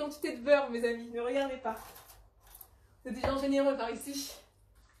regardez pas les quantités de beurre, mes amis, ne regardez pas. C'est des gens généreux par ici.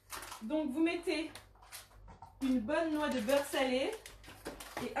 Donc vous mettez une bonne noix de beurre salé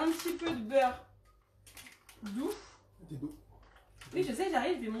et un petit peu de beurre doux. Oui, je sais,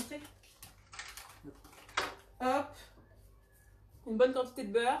 j'arrive, je vais montrer. Hop. Une bonne quantité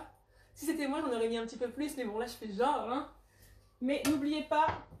de beurre. Si c'était moi, j'en aurais mis un petit peu plus, mais bon, là, je fais genre. Hein. Mais n'oubliez pas,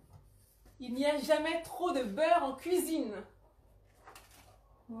 il n'y a jamais trop de beurre en cuisine.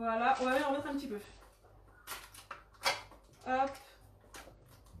 Voilà, on va même en mettre un petit peu. Hop.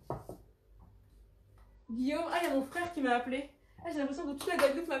 Guillaume, ah, il y a mon frère qui m'a appelé. Ah, j'ai l'impression que toute la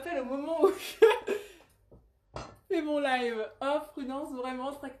Guadeloupe m'appelle au moment où je fais mon live. Oh, prudence,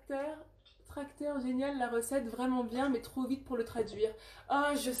 vraiment, tracteur, génial, la recette, vraiment bien, mais trop vite pour le traduire.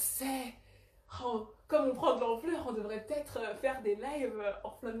 Oh, je sais. Oh, comme on prend de l'ampleur, on devrait peut-être faire des lives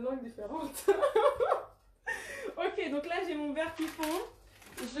en plein de langues différentes. Ok, donc là, j'ai mon beurre qui fond.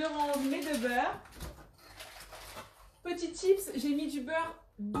 Je range mes deux beurres. Petit tips, j'ai mis du beurre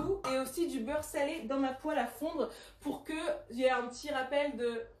doux et aussi du beurre salé dans ma poêle à fondre pour que j'ai un petit rappel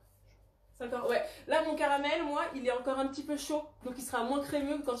de... Ouais, là mon caramel, moi, il est encore un petit peu chaud, donc il sera moins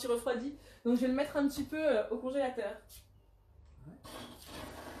crémeux que quand il refroidit. Donc je vais le mettre un petit peu au congélateur.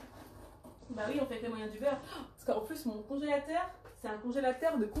 Bah oui, on fait avec les moyens du beurre. Parce qu'en plus, mon congélateur, c'est un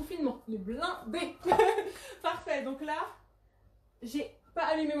congélateur de confinement. Il est blindé. Parfait, donc là, j'ai pas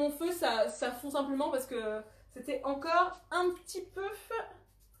allumé mon feu, ça fond simplement parce que c'était encore un petit peu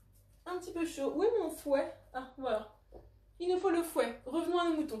chaud. Où est mon fouet? Ah, voilà. Il nous faut le fouet. Revenons à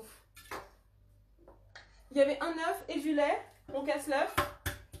nos moutons. Il y avait un œuf et du lait. On casse l'œuf.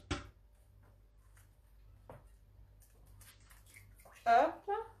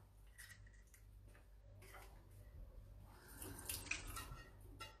 Hop.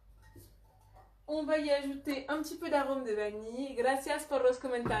 On va y ajouter un petit peu d'arôme de vanille. Gracias por los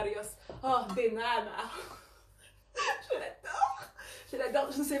comentarios. Oh, de nada. Je l'adore. Je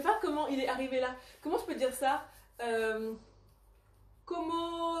l'adore. Je ne sais pas comment il est arrivé là. Comment je peux dire ça?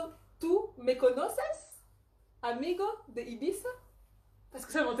 Como tu me conoces? Amigo de Ibiza? Parce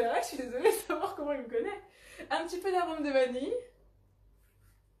que ça m'intéresse, je suis désolée de savoir comment il me connaît. Un petit peu d'arôme de vanille.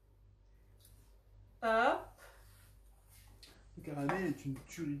 Hop. Le caramel est une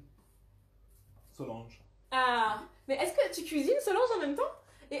tuerie. Solange. Ah, mais est-ce que tu cuisines Solange en même temps?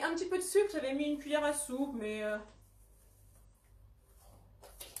 Et un petit peu de sucre, j'avais mis une cuillère à soupe, mais...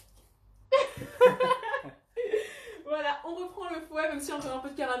 Voilà, on reprend le fouet, même si on a un peu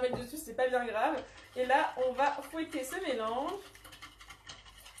de caramel dessus, c'est pas bien grave. Et là, on va fouetter ce mélange.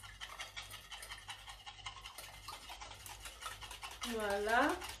 Voilà.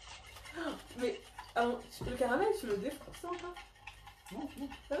 Oh, mais le caramel, tu le défonces encore? Non, non.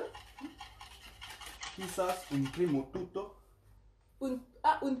 Hein? Quizás un primo tutto.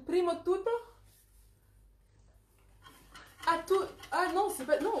 Un primo tutto? Ah non, c'est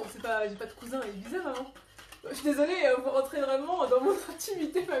pas... Non, c'est pas... J'ai pas de cousin, il est bizarre, hein. Je suis désolée, vous rentrez vraiment dans mon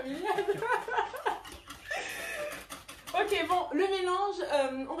intimité familiale. Ok, bon, le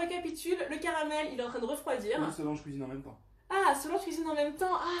mélange, on récapitule. Le caramel, il est en train de refroidir. Oui, Solange cuisine en même temps. Ah, Solange cuisine en même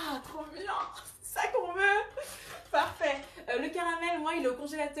temps. Ah, trop bien. C'est ça qu'on veut. Parfait. Le caramel, moi, il est au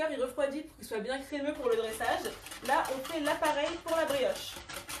congélateur, il refroidit pour qu'il soit bien crémeux pour le dressage. Là, on fait l'appareil pour la brioche.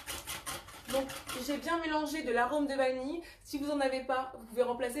 Donc, j'ai bien mélangé de l'arôme de vanille. Si vous n'en avez pas, vous pouvez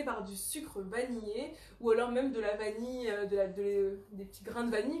remplacer par du sucre vanillé ou alors même de la vanille, des petits grains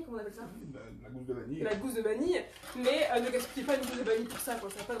de vanille, comment on appelle ça? La gousse de vanille. La gousse de vanille. Mais ne gaspillez pas une gousse de vanille pour ça, quoi.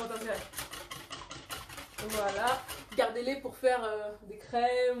 Ça n'a pas grand intérêt. Voilà. Gardez-les pour faire des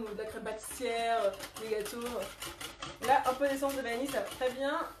crèmes ou de la crème pâtissière, des gâteaux. Là, un peu d'essence de vanille, ça va très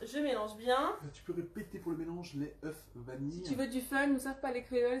bien. Je mélange bien. Tu peux répéter pour le mélange lait, œuf, vanille. Si tu veux du fun, nous savent pas les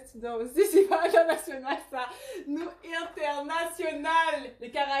créoles, sinon aussi, c'est pas international ça. Nous, international, les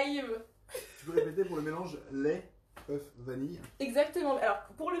Caraïbes. Tu peux répéter pour le mélange lait, œuf, vanille. Exactement. Alors,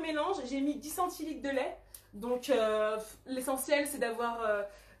 pour le mélange, j'ai mis 10 centilitres de lait. Donc, l'essentiel, c'est d'avoir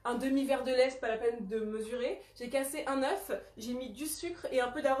un demi-verre de lait, c'est pas la peine de mesurer. J'ai cassé un œuf, j'ai mis du sucre et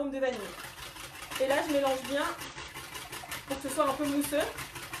un peu d'arôme de vanille. Et là, je mélange bien pour que ce soit un peu mousseux.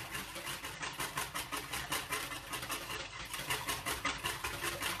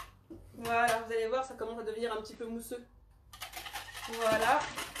 Voilà, vous allez voir, ça commence à devenir un petit peu mousseux. Voilà.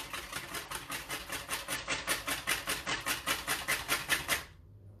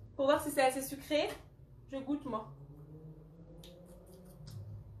 pour voir si c'est assez sucré. Je goûte moi.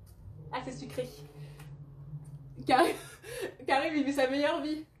 Ah, c'est sucré. Karim, il vit sa meilleure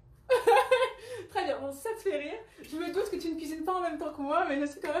vie. Très bien, bon, ça te fait rire. Je me doute que tu ne cuisines pas en même temps que moi, mais je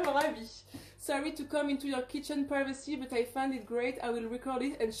suis quand même ravie. Sorry to come into your kitchen privacy, but I found it great. I will record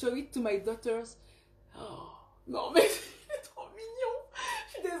it and show it to my daughters. Oh, non, mais c'est trop mignon.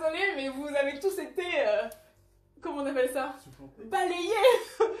 Je suis désolée, mais vous avez tous été... comment on appelle ça? Balayé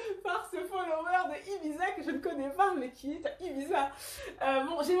par ce follower de Ibiza que je ne connais pas, mais qui est à Ibiza.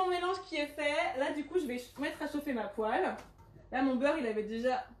 Bon, j'ai mon mélange qui est fait. Là, du coup, je vais mettre à chauffer ma poêle. Là, mon beurre, il avait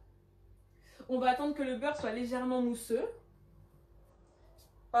déjà... On va attendre que le beurre soit légèrement mousseux.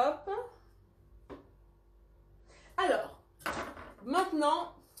 Hop. Alors,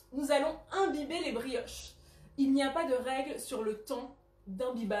 maintenant, nous allons imbiber les brioches. Il n'y a pas de règle sur le temps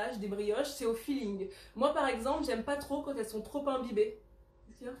d'imbibage des brioches, c'est au feeling. Moi, par exemple, j'aime pas trop quand elles sont trop imbibées.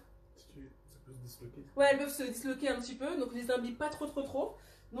 Qu'est-ce qu'il y a? Ça peut se disloquer. Ouais, elles peuvent se disloquer un petit peu, donc je les imbibe pas trop.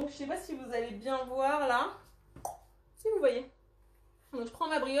 Donc, je sais pas si vous allez bien voir là. Si vous voyez. Donc, je prends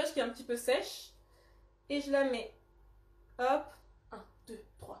ma brioche qui est un petit peu sèche et je la mets. Hop. 1, 2,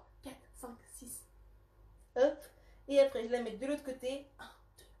 3, 4, 5, 6. Hop. Et après, je la mets de l'autre côté. 1,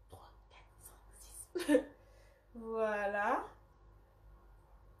 2, 3, 4, 5, 6. Voilà.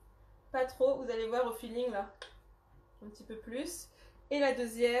 Pas trop, vous allez voir au feeling là. Un petit peu plus. Et la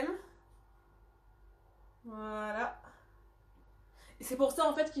deuxième. Voilà. Et c'est pour ça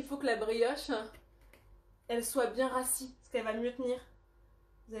en fait qu'il faut que la brioche, elle soit bien rassie. Parce qu'elle va mieux tenir.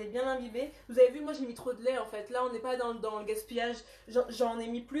 Vous avez bien imbibé. Vous avez vu, moi j'ai mis trop de lait en fait. Là on n'est pas dans le gaspillage. J'en ai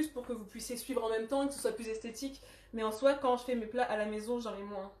mis plus pour que vous puissiez suivre en même temps et que ce soit plus esthétique. Mais en soi, quand je fais mes plats à la maison, j'en mets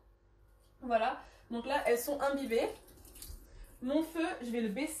moins. Voilà. Donc là, elles sont imbibées. Mon feu, je vais le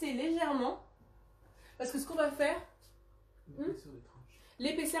baisser légèrement. Parce que ce qu'on va faire... L'épaisseur des tranches.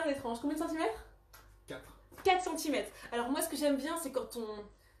 L'épaisseur des tranches. Combien de centimètres? 4. 4 centimètres. Alors moi, ce que j'aime bien, c'est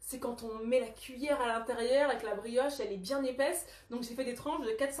quand on met la cuillère à l'intérieur et que la brioche, elle est bien épaisse. Donc j'ai fait des tranches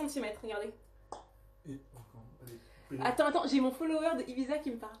de 4 centimètres. Regardez. Et encore. Allez. Attends, j'ai mon follower de Ibiza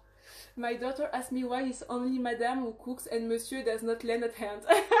qui me parle. My daughter asked me why it's only madame who cooks and monsieur does not lend a hand.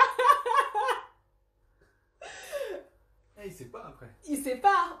 Il sait pas après. Il sait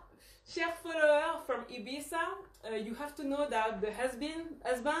pas. Cher follower from Ibiza, you have to know that the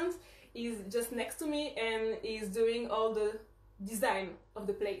husband is just next to me and is doing all the design of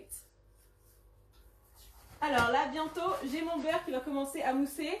the plate. Alors là, bientôt, j'ai mon beurre qui va commencer à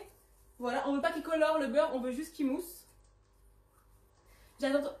mousser. Voilà, on veut pas qu'il colore le beurre, on veut juste qu'il mousse.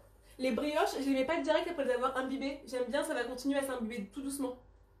 J'adore. Les brioches, je les mets pas direct après les avoir imbibées. J'aime bien, ça va continuer à s'imbiber tout doucement.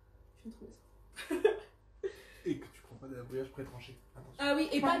 Je vais trouver ça. Et que tu prends pas de la brioche pré-tranchée. Attention. Ah oui,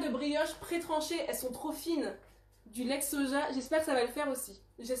 et pas de brioches pré-tranchées, elles sont trop fines. Du lait soja, j'espère que ça va le faire aussi.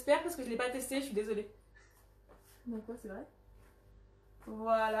 J'espère parce que je l'ai pas testé, je suis désolée. D'accord, c'est vrai.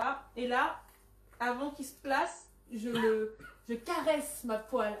 Voilà, et là, avant qu'il se place, je caresse ma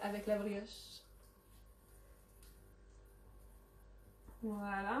poêle avec la brioche.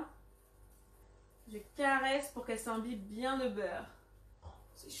 Voilà. Je caresse pour qu'elle s'imbibe bien de beurre. Oh,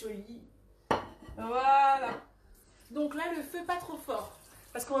 c'est joli. Voilà. Donc là, le feu pas trop fort.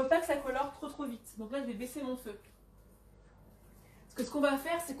 Parce qu'on veut pas que ça colore trop vite. Donc là, je vais baisser mon feu. Parce que ce qu'on va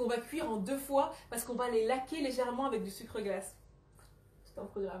faire, c'est qu'on va cuire en 2 fois. Parce qu'on va les laquer légèrement avec du sucre glace. C'est un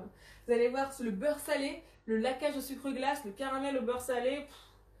programme. Vous allez voir, le beurre salé, le laquage au sucre glace, le caramel au beurre salé.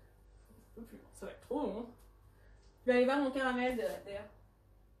 Ça va être trop long. Je vais aller voir mon caramel d'ailleurs.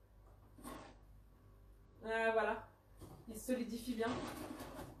 Voilà. Il se solidifie bien.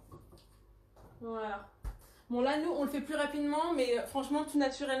 Voilà. Bon là nous on le fait plus rapidement mais franchement tout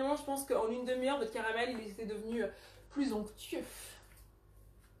naturellement je pense qu'en une demi-heure votre caramel il était devenu plus onctueux.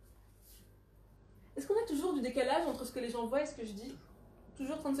 Est-ce qu'on a toujours du décalage entre ce que les gens voient et ce que je dis?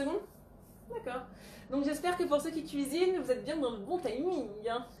 Toujours 30 secondes? D'accord. Donc j'espère que pour ceux qui cuisinent vous êtes bien dans le bon timing.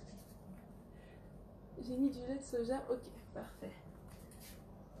 Hein. J'ai mis du lait de soja, ok, parfait.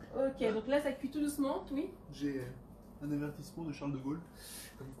 Ok, donc là ça cuit tout doucement, oui. J'ai un avertissement de Charles de Gaulle.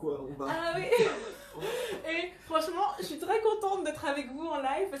 Comme quoi on va... Ah oui. Et franchement, je suis très contente d'être avec vous en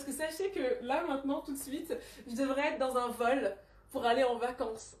live parce que sachez que là maintenant, tout de suite, je devrais être dans un vol pour aller en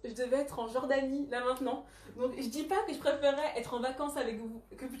vacances. Je devais être en Jordanie là maintenant. Donc je dis pas que je préférais être en vacances avec vous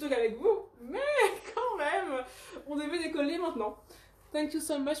que plutôt qu'avec vous, mais quand même, on devait décoller maintenant. Thank you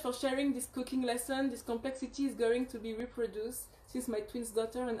so much for sharing this cooking lesson. This complexity is going to be reproduced since my twin's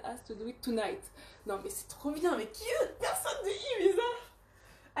daughter and asked to do it tonight. Non mais c'est trop bien, mais qui est personne de Ibiza?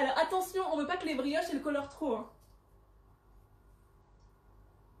 Alors attention, on veut pas que les brioches elles colorent trop. Hein.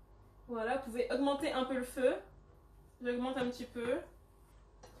 Voilà, vous pouvez augmenter un peu le feu. J'augmente un petit peu.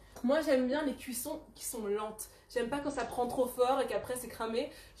 Moi j'aime bien les cuissons qui sont lentes. J'aime pas quand ça prend trop fort et qu'après c'est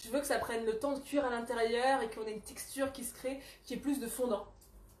cramé. Je veux que ça prenne le temps de cuire à l'intérieur et qu'on ait une texture qui se crée, qui est plus de fondant.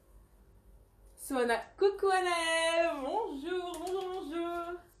 Soana, coucou Anaël, bonjour, bonjour,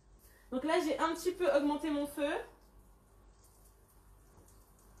 bonjour. Donc là j'ai un petit peu augmenté mon feu.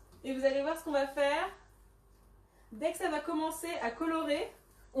 Et vous allez voir ce qu'on va faire. Dès que ça va commencer à colorer,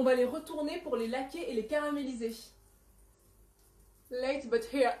 on va les retourner pour les laquer et les caraméliser. Late but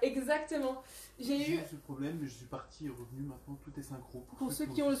here, exactement. J'ai eu ce problème, mais je suis parti et revenu, maintenant tout est synchro. Pour ceux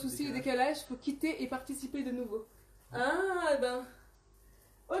qui ont le souci du décalage, il faut quitter et participer de nouveau. Ah ben...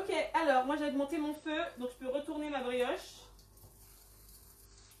 Ok, alors moi j'ai augmenté mon feu, donc je peux retourner ma brioche.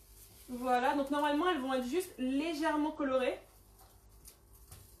 Voilà, donc normalement elles vont être juste légèrement colorées.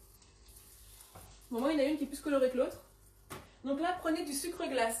 Bon, moi il y en a une qui est plus colorée que l'autre. Donc là prenez du sucre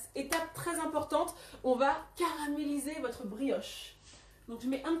glace. Étape très importante, on va caraméliser votre brioche. Donc je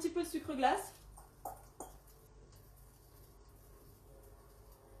mets un petit peu de sucre glace.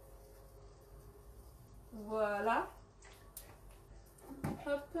 Voilà.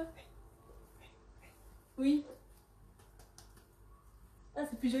 Hop. Oui. Ah,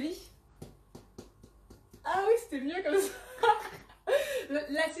 c'est plus joli. Ah oui, c'était mieux comme ça.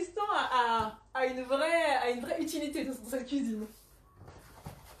 L'assistant a une vraie utilité dans cette cuisine.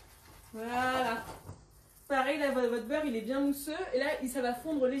 Voilà. Pareil, là, votre beurre, il est bien mousseux. Et là, ça va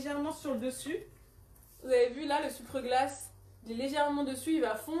fondre légèrement sur le dessus. Vous avez vu, là, le sucre glace, il est légèrement dessus, il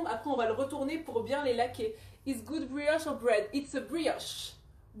va fondre. Après, on va le retourner pour bien les laquer. It's good brioche or bread? It's a brioche.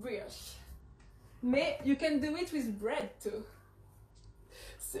 Brioche. Mais you can do it with bread too.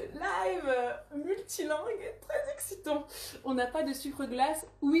 Ce live multilingue est très excitant. On n'a pas de sucre glace.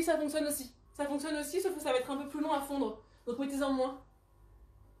 Oui, ça fonctionne aussi. Ça fonctionne aussi, sauf que ça va être un peu plus long à fondre. Donc mettez-en moins.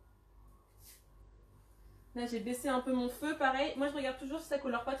 Là, j'ai baissé un peu mon feu. Pareil, moi je regarde toujours si ça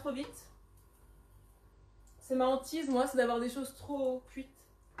colore pas trop vite. C'est ma hantise, moi, c'est d'avoir des choses trop cuites.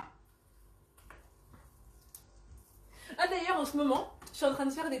 Ah d'ailleurs, en ce moment, je suis en train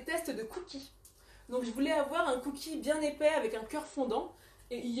de faire des tests de cookies. Donc je voulais avoir un cookie bien épais avec un cœur fondant.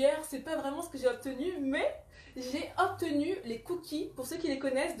 Et hier, c'est pas vraiment ce que j'ai obtenu, mais j'ai obtenu les cookies, pour ceux qui les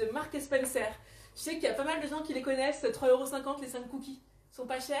connaissent, de Marks & Spencer. Je sais qu'il y a pas mal de gens qui les connaissent, 3,50 € les 5 cookies. Ils sont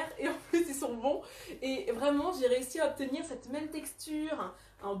pas chers et en plus ils sont bons. Et vraiment, j'ai réussi à obtenir cette même texture,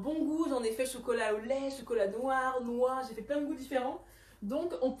 un bon goût. J'en ai fait chocolat au lait, chocolat noir, noix, j'ai fait plein de goûts différents.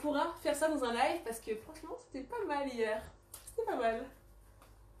 Donc on pourra faire ça dans un live parce que franchement, c'était pas mal hier. C'était pas mal.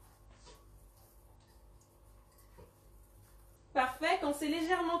 Parfait, quand c'est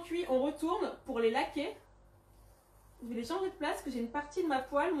légèrement cuit, on retourne pour les laquer. Je vais les changer de place parce que j'ai une partie de ma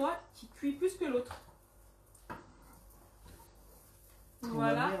poêle, moi, qui cuit plus que l'autre.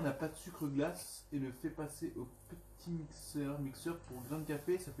 Voilà. Ma mère n'a pas de sucre glace et le fait passer au petit mixeur pour grains de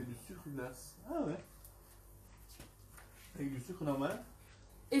café, ça fait du sucre glace. Ah ouais. Avec du sucre normal.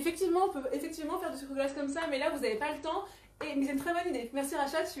 Effectivement, on peut effectivement faire du sucre glace comme ça, mais là, vous n'avez pas le temps. Mais c'est une très bonne idée. Merci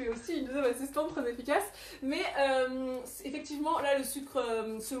Rachat, tu es aussi une deuxième assistante très efficace. Mais effectivement, là, le sucre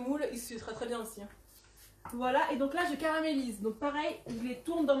semoule, il se sera très bien aussi. Hein. Voilà, et donc là, je caramélise. Donc pareil, je les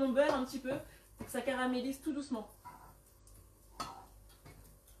tourne dans mon beurre un petit peu pour que ça caramélise tout doucement.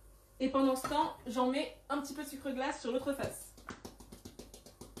 Et pendant ce temps, j'en mets un petit peu de sucre glace sur l'autre face.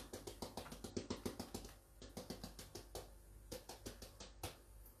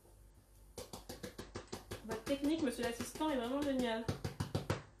 Votre technique, monsieur l'assistant, est vraiment géniale.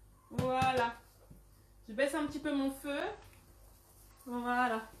 Voilà. Je baisse un petit peu mon feu.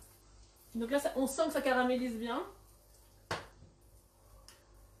 Voilà. Donc là, on sent que ça caramélise bien.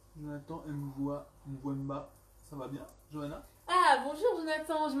 Jonathan, elle me voit en bas. Ça va bien, Johanna? Ah, bonjour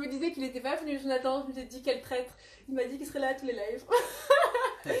Jonathan. Je me disais qu'il n'était pas venu, Jonathan. Je me suis dit, quel traître. Il m'a dit qu'il serait là à tous les lives.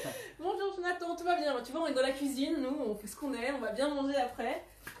 Bonjour Jonathan, tout va bien. Tu vois, on est dans la cuisine, nous, on fait ce qu'on est, on va bien manger après.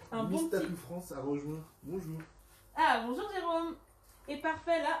 Un bon petit... France à rejoindre. Bonjour. Ah, bonjour Jérôme. Et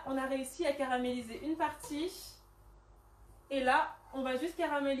parfait, là, on a réussi à caraméliser une partie. Et là, on va juste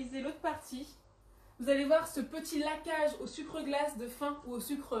caraméliser l'autre partie. Vous allez voir ce petit laquage au sucre glace de fin ou au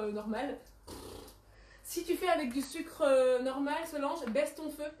sucre normal. Si tu fais avec du sucre normal, Solange, baisse ton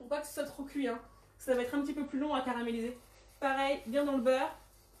feu pour pas que ce soit trop cuit. Hein. Ça va être un petit peu plus long à caraméliser. Pareil, bien dans le beurre.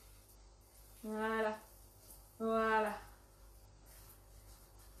 Voilà. Voilà.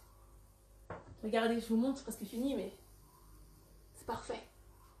 Regardez, je vous montre, c'est presque fini, mais c'est parfait.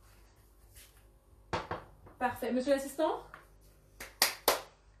 Parfait. Monsieur l'assistant?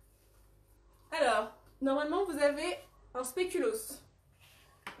 Alors, normalement, vous avez un spéculoos.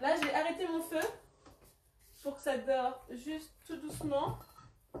 Là, j'ai arrêté mon feu pour que ça dore juste tout doucement.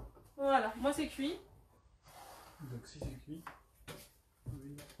 Voilà, moi c'est cuit. Donc si c'est cuit, oui.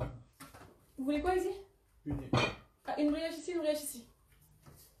 Vous voulez quoi ici? Une. Ah, une brioche ici, une brioche ici.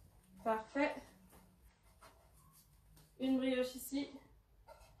 Parfait. Une brioche ici.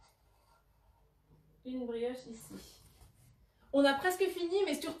 Une brioche ici. On a presque fini,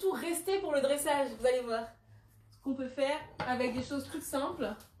 mais surtout restez pour le dressage, vous allez voir. Ce qu'on peut faire avec des choses toutes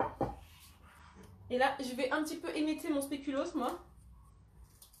simples. Et là, je vais un petit peu émietter mon spéculoos, moi.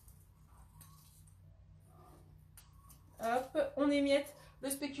 Hop, on émiette le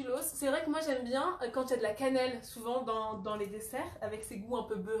spéculoos. C'est vrai que moi j'aime bien quand il y a de la cannelle, souvent dans les desserts, avec ses goûts un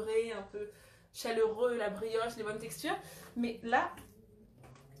peu beurrés, un peu chaleureux, la brioche, les bonnes textures. Mais là,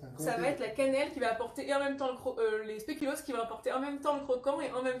 ça va être la cannelle qui va apporter, et en même temps les spéculoos qui vont apporter en même temps le croquant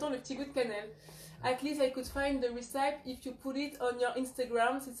et en même temps le petit goût de cannelle. At least I could find the recipe if you put it on your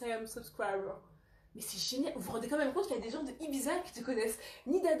Instagram since I am a subscriber. Mais c'est génial, vous vous rendez quand même compte qu'il y a des gens de Ibiza qui te connaissent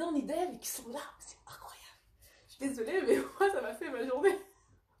ni d'Adam ni d'Ève et qui sont là, c'est incroyable. Je suis désolée, mais moi ça m'a fait ma journée.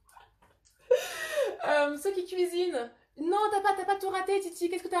 Ceux qui cuisinent, non, t'as pas tout raté, Titi,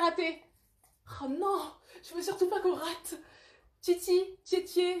 qu'est-ce que t'as raté? Oh non, je veux surtout pas qu'on rate. Titi,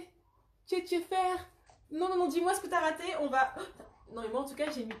 tié faire. Non, dis-moi ce que t'as raté, on va... Non, mais moi en tout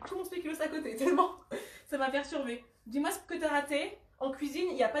cas, j'ai mis tout mon spéculoos à côté, tellement ça m'a perturbée. Dis-moi ce que t'as raté. En cuisine,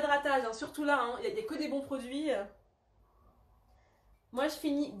 il n'y a pas de ratage, hein, surtout là, il n'y a que des bons produits. Moi, je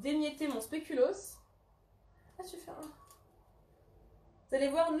finis d'émietter mon spéculoos. Ah, je vais faire un... Vous allez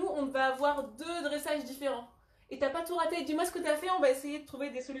voir, nous, on va avoir 2 dressages différents. Et t'as pas tout raté. Dis-moi ce que t'as fait, on va essayer de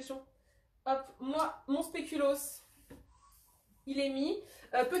trouver des solutions. Hop, moi, mon spéculoos, il est mis.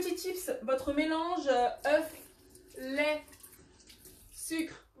 Petit tips, votre mélange œuf, lait,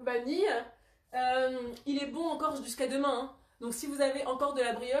 sucre, vanille, il est bon encore jusqu'à demain. Hein. Donc si vous avez encore de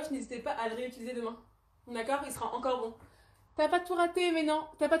la brioche, n'hésitez pas à le réutiliser demain. D'accord? Il sera encore bon. T'as pas tout raté, mais non,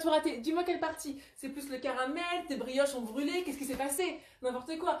 t'as pas tout raté. Dis-moi quelle partie. C'est plus le caramel, tes brioches ont brûlé, qu'est-ce qui s'est passé?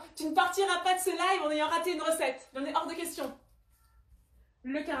 N'importe quoi. Tu ne partiras pas de ce live en ayant raté une recette. J'en ai hors de question.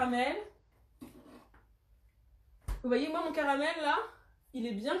 Le caramel. Vous voyez, moi, mon caramel, là, il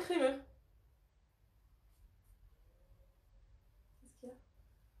est bien crémeux. Qu'est-ce qu'il y a?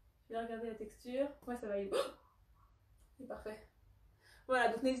 Je vais regarder la texture. Ouais, ça va aller. Oh, c'est parfait. Voilà,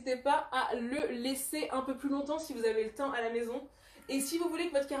 donc n'hésitez pas à le laisser un peu plus longtemps si vous avez le temps à la maison. Et si vous voulez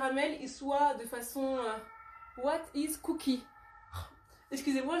que votre caramel il soit de façon... what is cookie?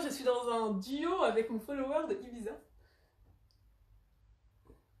 Excusez-moi, je suis dans un duo avec mon follower de Ibiza.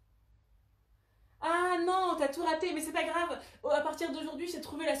 Ah non, t'as tout raté, mais c'est pas grave. À partir d'aujourd'hui, j'ai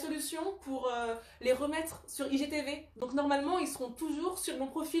trouvé la solution pour les remettre sur IGTV. Donc normalement, ils seront toujours sur mon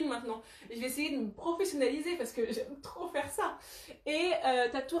profil maintenant. Et je vais essayer de me professionnaliser parce que j'aime trop faire ça. Et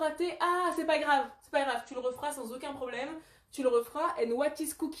t'as tout raté. Ah, c'est pas grave, tu le referas sans aucun problème. Tu le referas. And what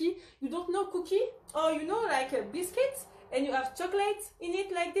is cookie? You don't know cookie? Oh, you know like a biscuit and you have chocolate in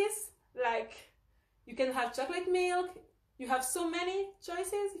it like this? Like, you can have chocolate milk. You have so many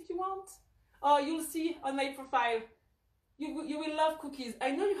choices if you want. Oh, you'll see on my profile. You will love cookies.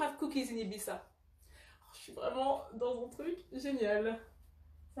 I know you have cookies in Ibiza. Oh, je suis vraiment dans un truc génial.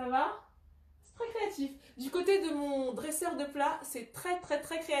 Ça va? C'est très créatif. Du côté de mon dresseur de plat, c'est très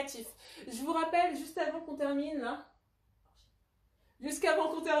créatif. Je vous rappelle, juste avant qu'on termine, là, jusqu'avant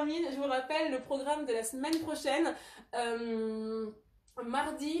qu'on termine, je vous rappelle le programme de la semaine prochaine.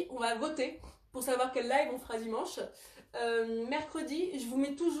 Mardi, on va voter pour savoir quel live on fera dimanche. Mercredi, je vous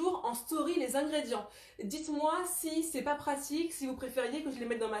mets toujours en story les ingrédients. Dites-moi si c'est pas pratique, si vous préfériez que je les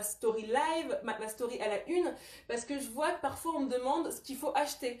mette dans ma story live, ma story à la une, parce que je vois que parfois on me demande ce qu'il faut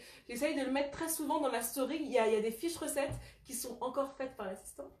acheter. J'essaye de le mettre très souvent dans ma story. Il y a des fiches recettes qui sont encore faites par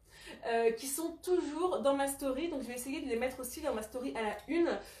l'assistant, qui sont toujours dans ma story, donc je vais essayer de les mettre aussi dans ma story à la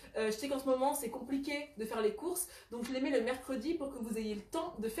une. Je sais qu'en ce moment c'est compliqué de faire les courses, donc je les mets le mercredi pour que vous ayez le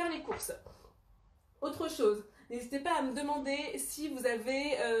temps de faire les courses. Autre chose, n'hésitez pas à me demander si vous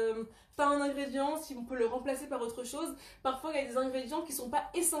avez pas un ingrédient, si on peut le remplacer par autre chose. Parfois, il y a des ingrédients qui ne sont pas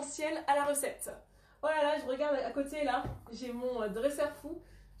essentiels à la recette. Oh là là, je regarde à côté là, j'ai mon dresseur fou.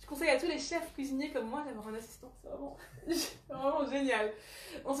 Je conseille à tous les chefs cuisiniers comme moi d'avoir un assistant, c'est vraiment génial.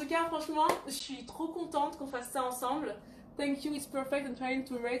 En tout cas, franchement, je suis trop contente qu'on fasse ça ensemble. Thank you, it's perfect. I'm trying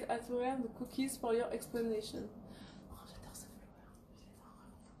to rate at the cookies for your explanation.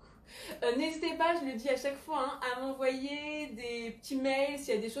 N'hésitez pas, je le dis à chaque fois, hein, à m'envoyer des petits mails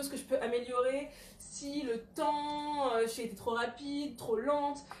s'il y a des choses que je peux améliorer, si le temps, j'ai été trop rapide, trop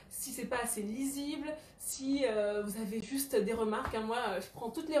lente, si c'est pas assez lisible, si vous avez juste des remarques. Hein, moi, je prends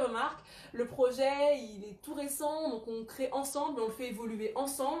toutes les remarques. Le projet, il est tout récent, donc on crée ensemble, on le fait évoluer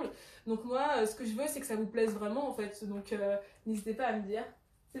ensemble. Donc moi, ce que je veux, c'est que ça vous plaise vraiment en fait. Donc n'hésitez pas à me dire.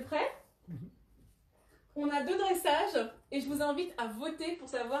 C'est prêt? On a 2 dressages et je vous invite à voter pour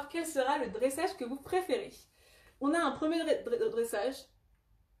savoir quel sera le dressage que vous préférez. On a un premier dressage.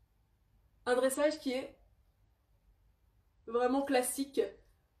 Un dressage qui est vraiment classique.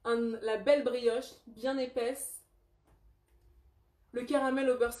 La belle brioche, bien épaisse. Le caramel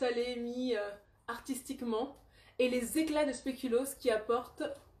au beurre salé mis artistiquement. Et les éclats de spéculoos qui apportent...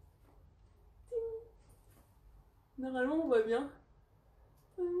 Normalement on voit bien.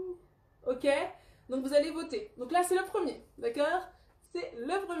 Ok, donc vous allez voter. Donc là c'est le premier, d'accord? C'est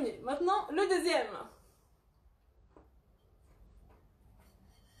le premier. Maintenant le deuxième.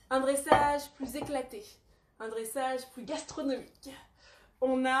 Un dressage plus éclaté. Un dressage plus gastronomique.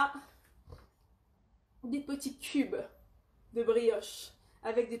 On a des petits cubes de brioche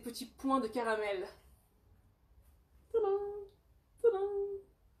avec des petits points de caramel.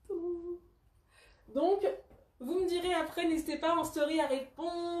 Donc, vous me direz après, n'hésitez pas en story à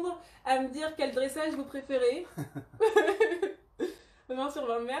répondre, à me dire quel dressage vous préférez. 20 sur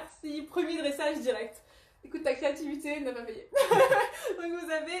 20, merci. Premier dressage direct. Écoute, ta créativité n'a pas payé. Donc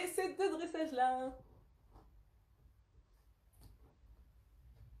vous avez ces 2 dressages-là.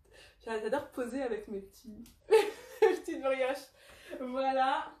 J'adore poser avec mes petites brioches.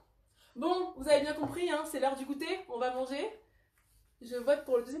 Voilà. Bon, vous avez bien compris, hein, c'est l'heure du goûter, on va manger. Je vote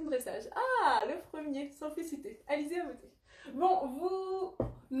pour le deuxième dressage. Ah, le premier, sans féliciter. Alizé à voter. Bon,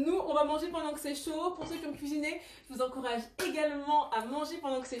 nous, on va manger pendant que c'est chaud. Pour ceux qui ont cuisiné, je vous encourage également à manger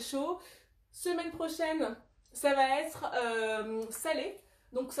pendant que c'est chaud. Semaine prochaine, ça va être salé.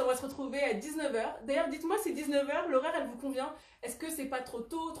 Donc ça va se retrouver à 19 h. D'ailleurs, dites-moi si 19 h, l'horaire, elle vous convient. Est-ce que c'est pas trop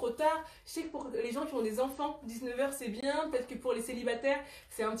tôt, trop tard? Je sais que pour les gens qui ont des enfants, 19 h c'est bien. Peut-être que pour les célibataires,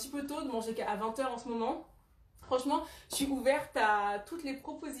 c'est un petit peu tôt de manger qu'à 20 h en ce moment. Franchement, je suis ouverte à toutes les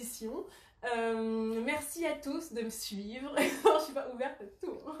propositions. Merci à tous de me suivre. Non, je suis pas ouverte à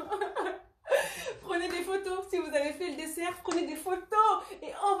tout. Prenez des photos. Si vous avez fait le dessert, prenez des photos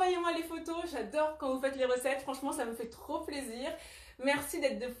et envoyez-moi les photos. J'adore quand vous faites les recettes. Franchement, ça me fait trop plaisir. Merci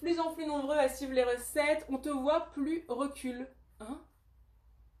d'être de plus en plus nombreux à suivre les recettes. On te voit plus recul. Hein?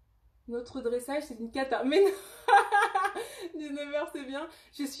 Notre dressage, c'est une cata. Mais non. 19 h, c'est bien.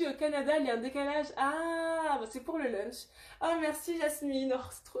 Je suis au Canada, il y a un décalage. Ah, bah c'est pour le lunch. Oh, merci Jasmine. Oh,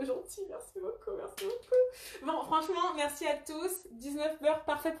 c'est trop gentil. Merci beaucoup, merci beaucoup. Bon, franchement, merci à tous. 19 h,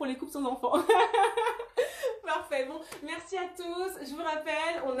 parfait pour les couples sans enfants. Parfait. Bon, merci à tous. Je vous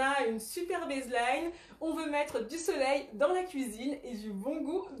rappelle, on a une super baseline. On veut mettre du soleil dans la cuisine et du bon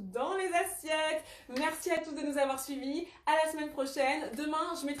goût dans les assiettes. Merci à tous de nous avoir suivis. À la semaine prochaine.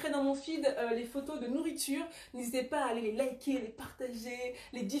 Demain, je mettrai dans mon feed les photos de nourriture. N'hésitez pas à aller les liker, les partager,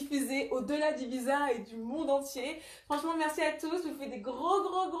 les diffuser au-delà d'Ibiza et du monde entier. Franchement, merci à tous. Je vous fais des gros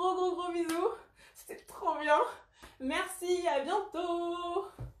bisous. C'était trop bien. Merci, à bientôt.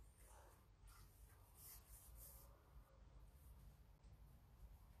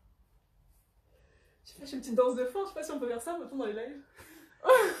 Je fais une petite danse de fin, je sais pas si on peut faire ça maintenant dans les lives.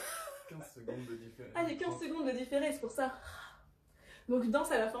 15 secondes de différé. Ah, il y a 15 secondes de différé, c'est pour ça. Donc je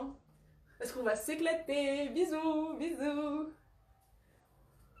danse à la fin. Parce qu'on va s'éclater. Bisous, bisous.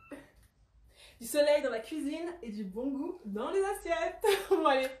 Du soleil dans la cuisine et du bon goût dans les assiettes. Bon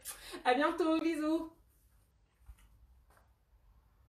allez, à bientôt, bisous.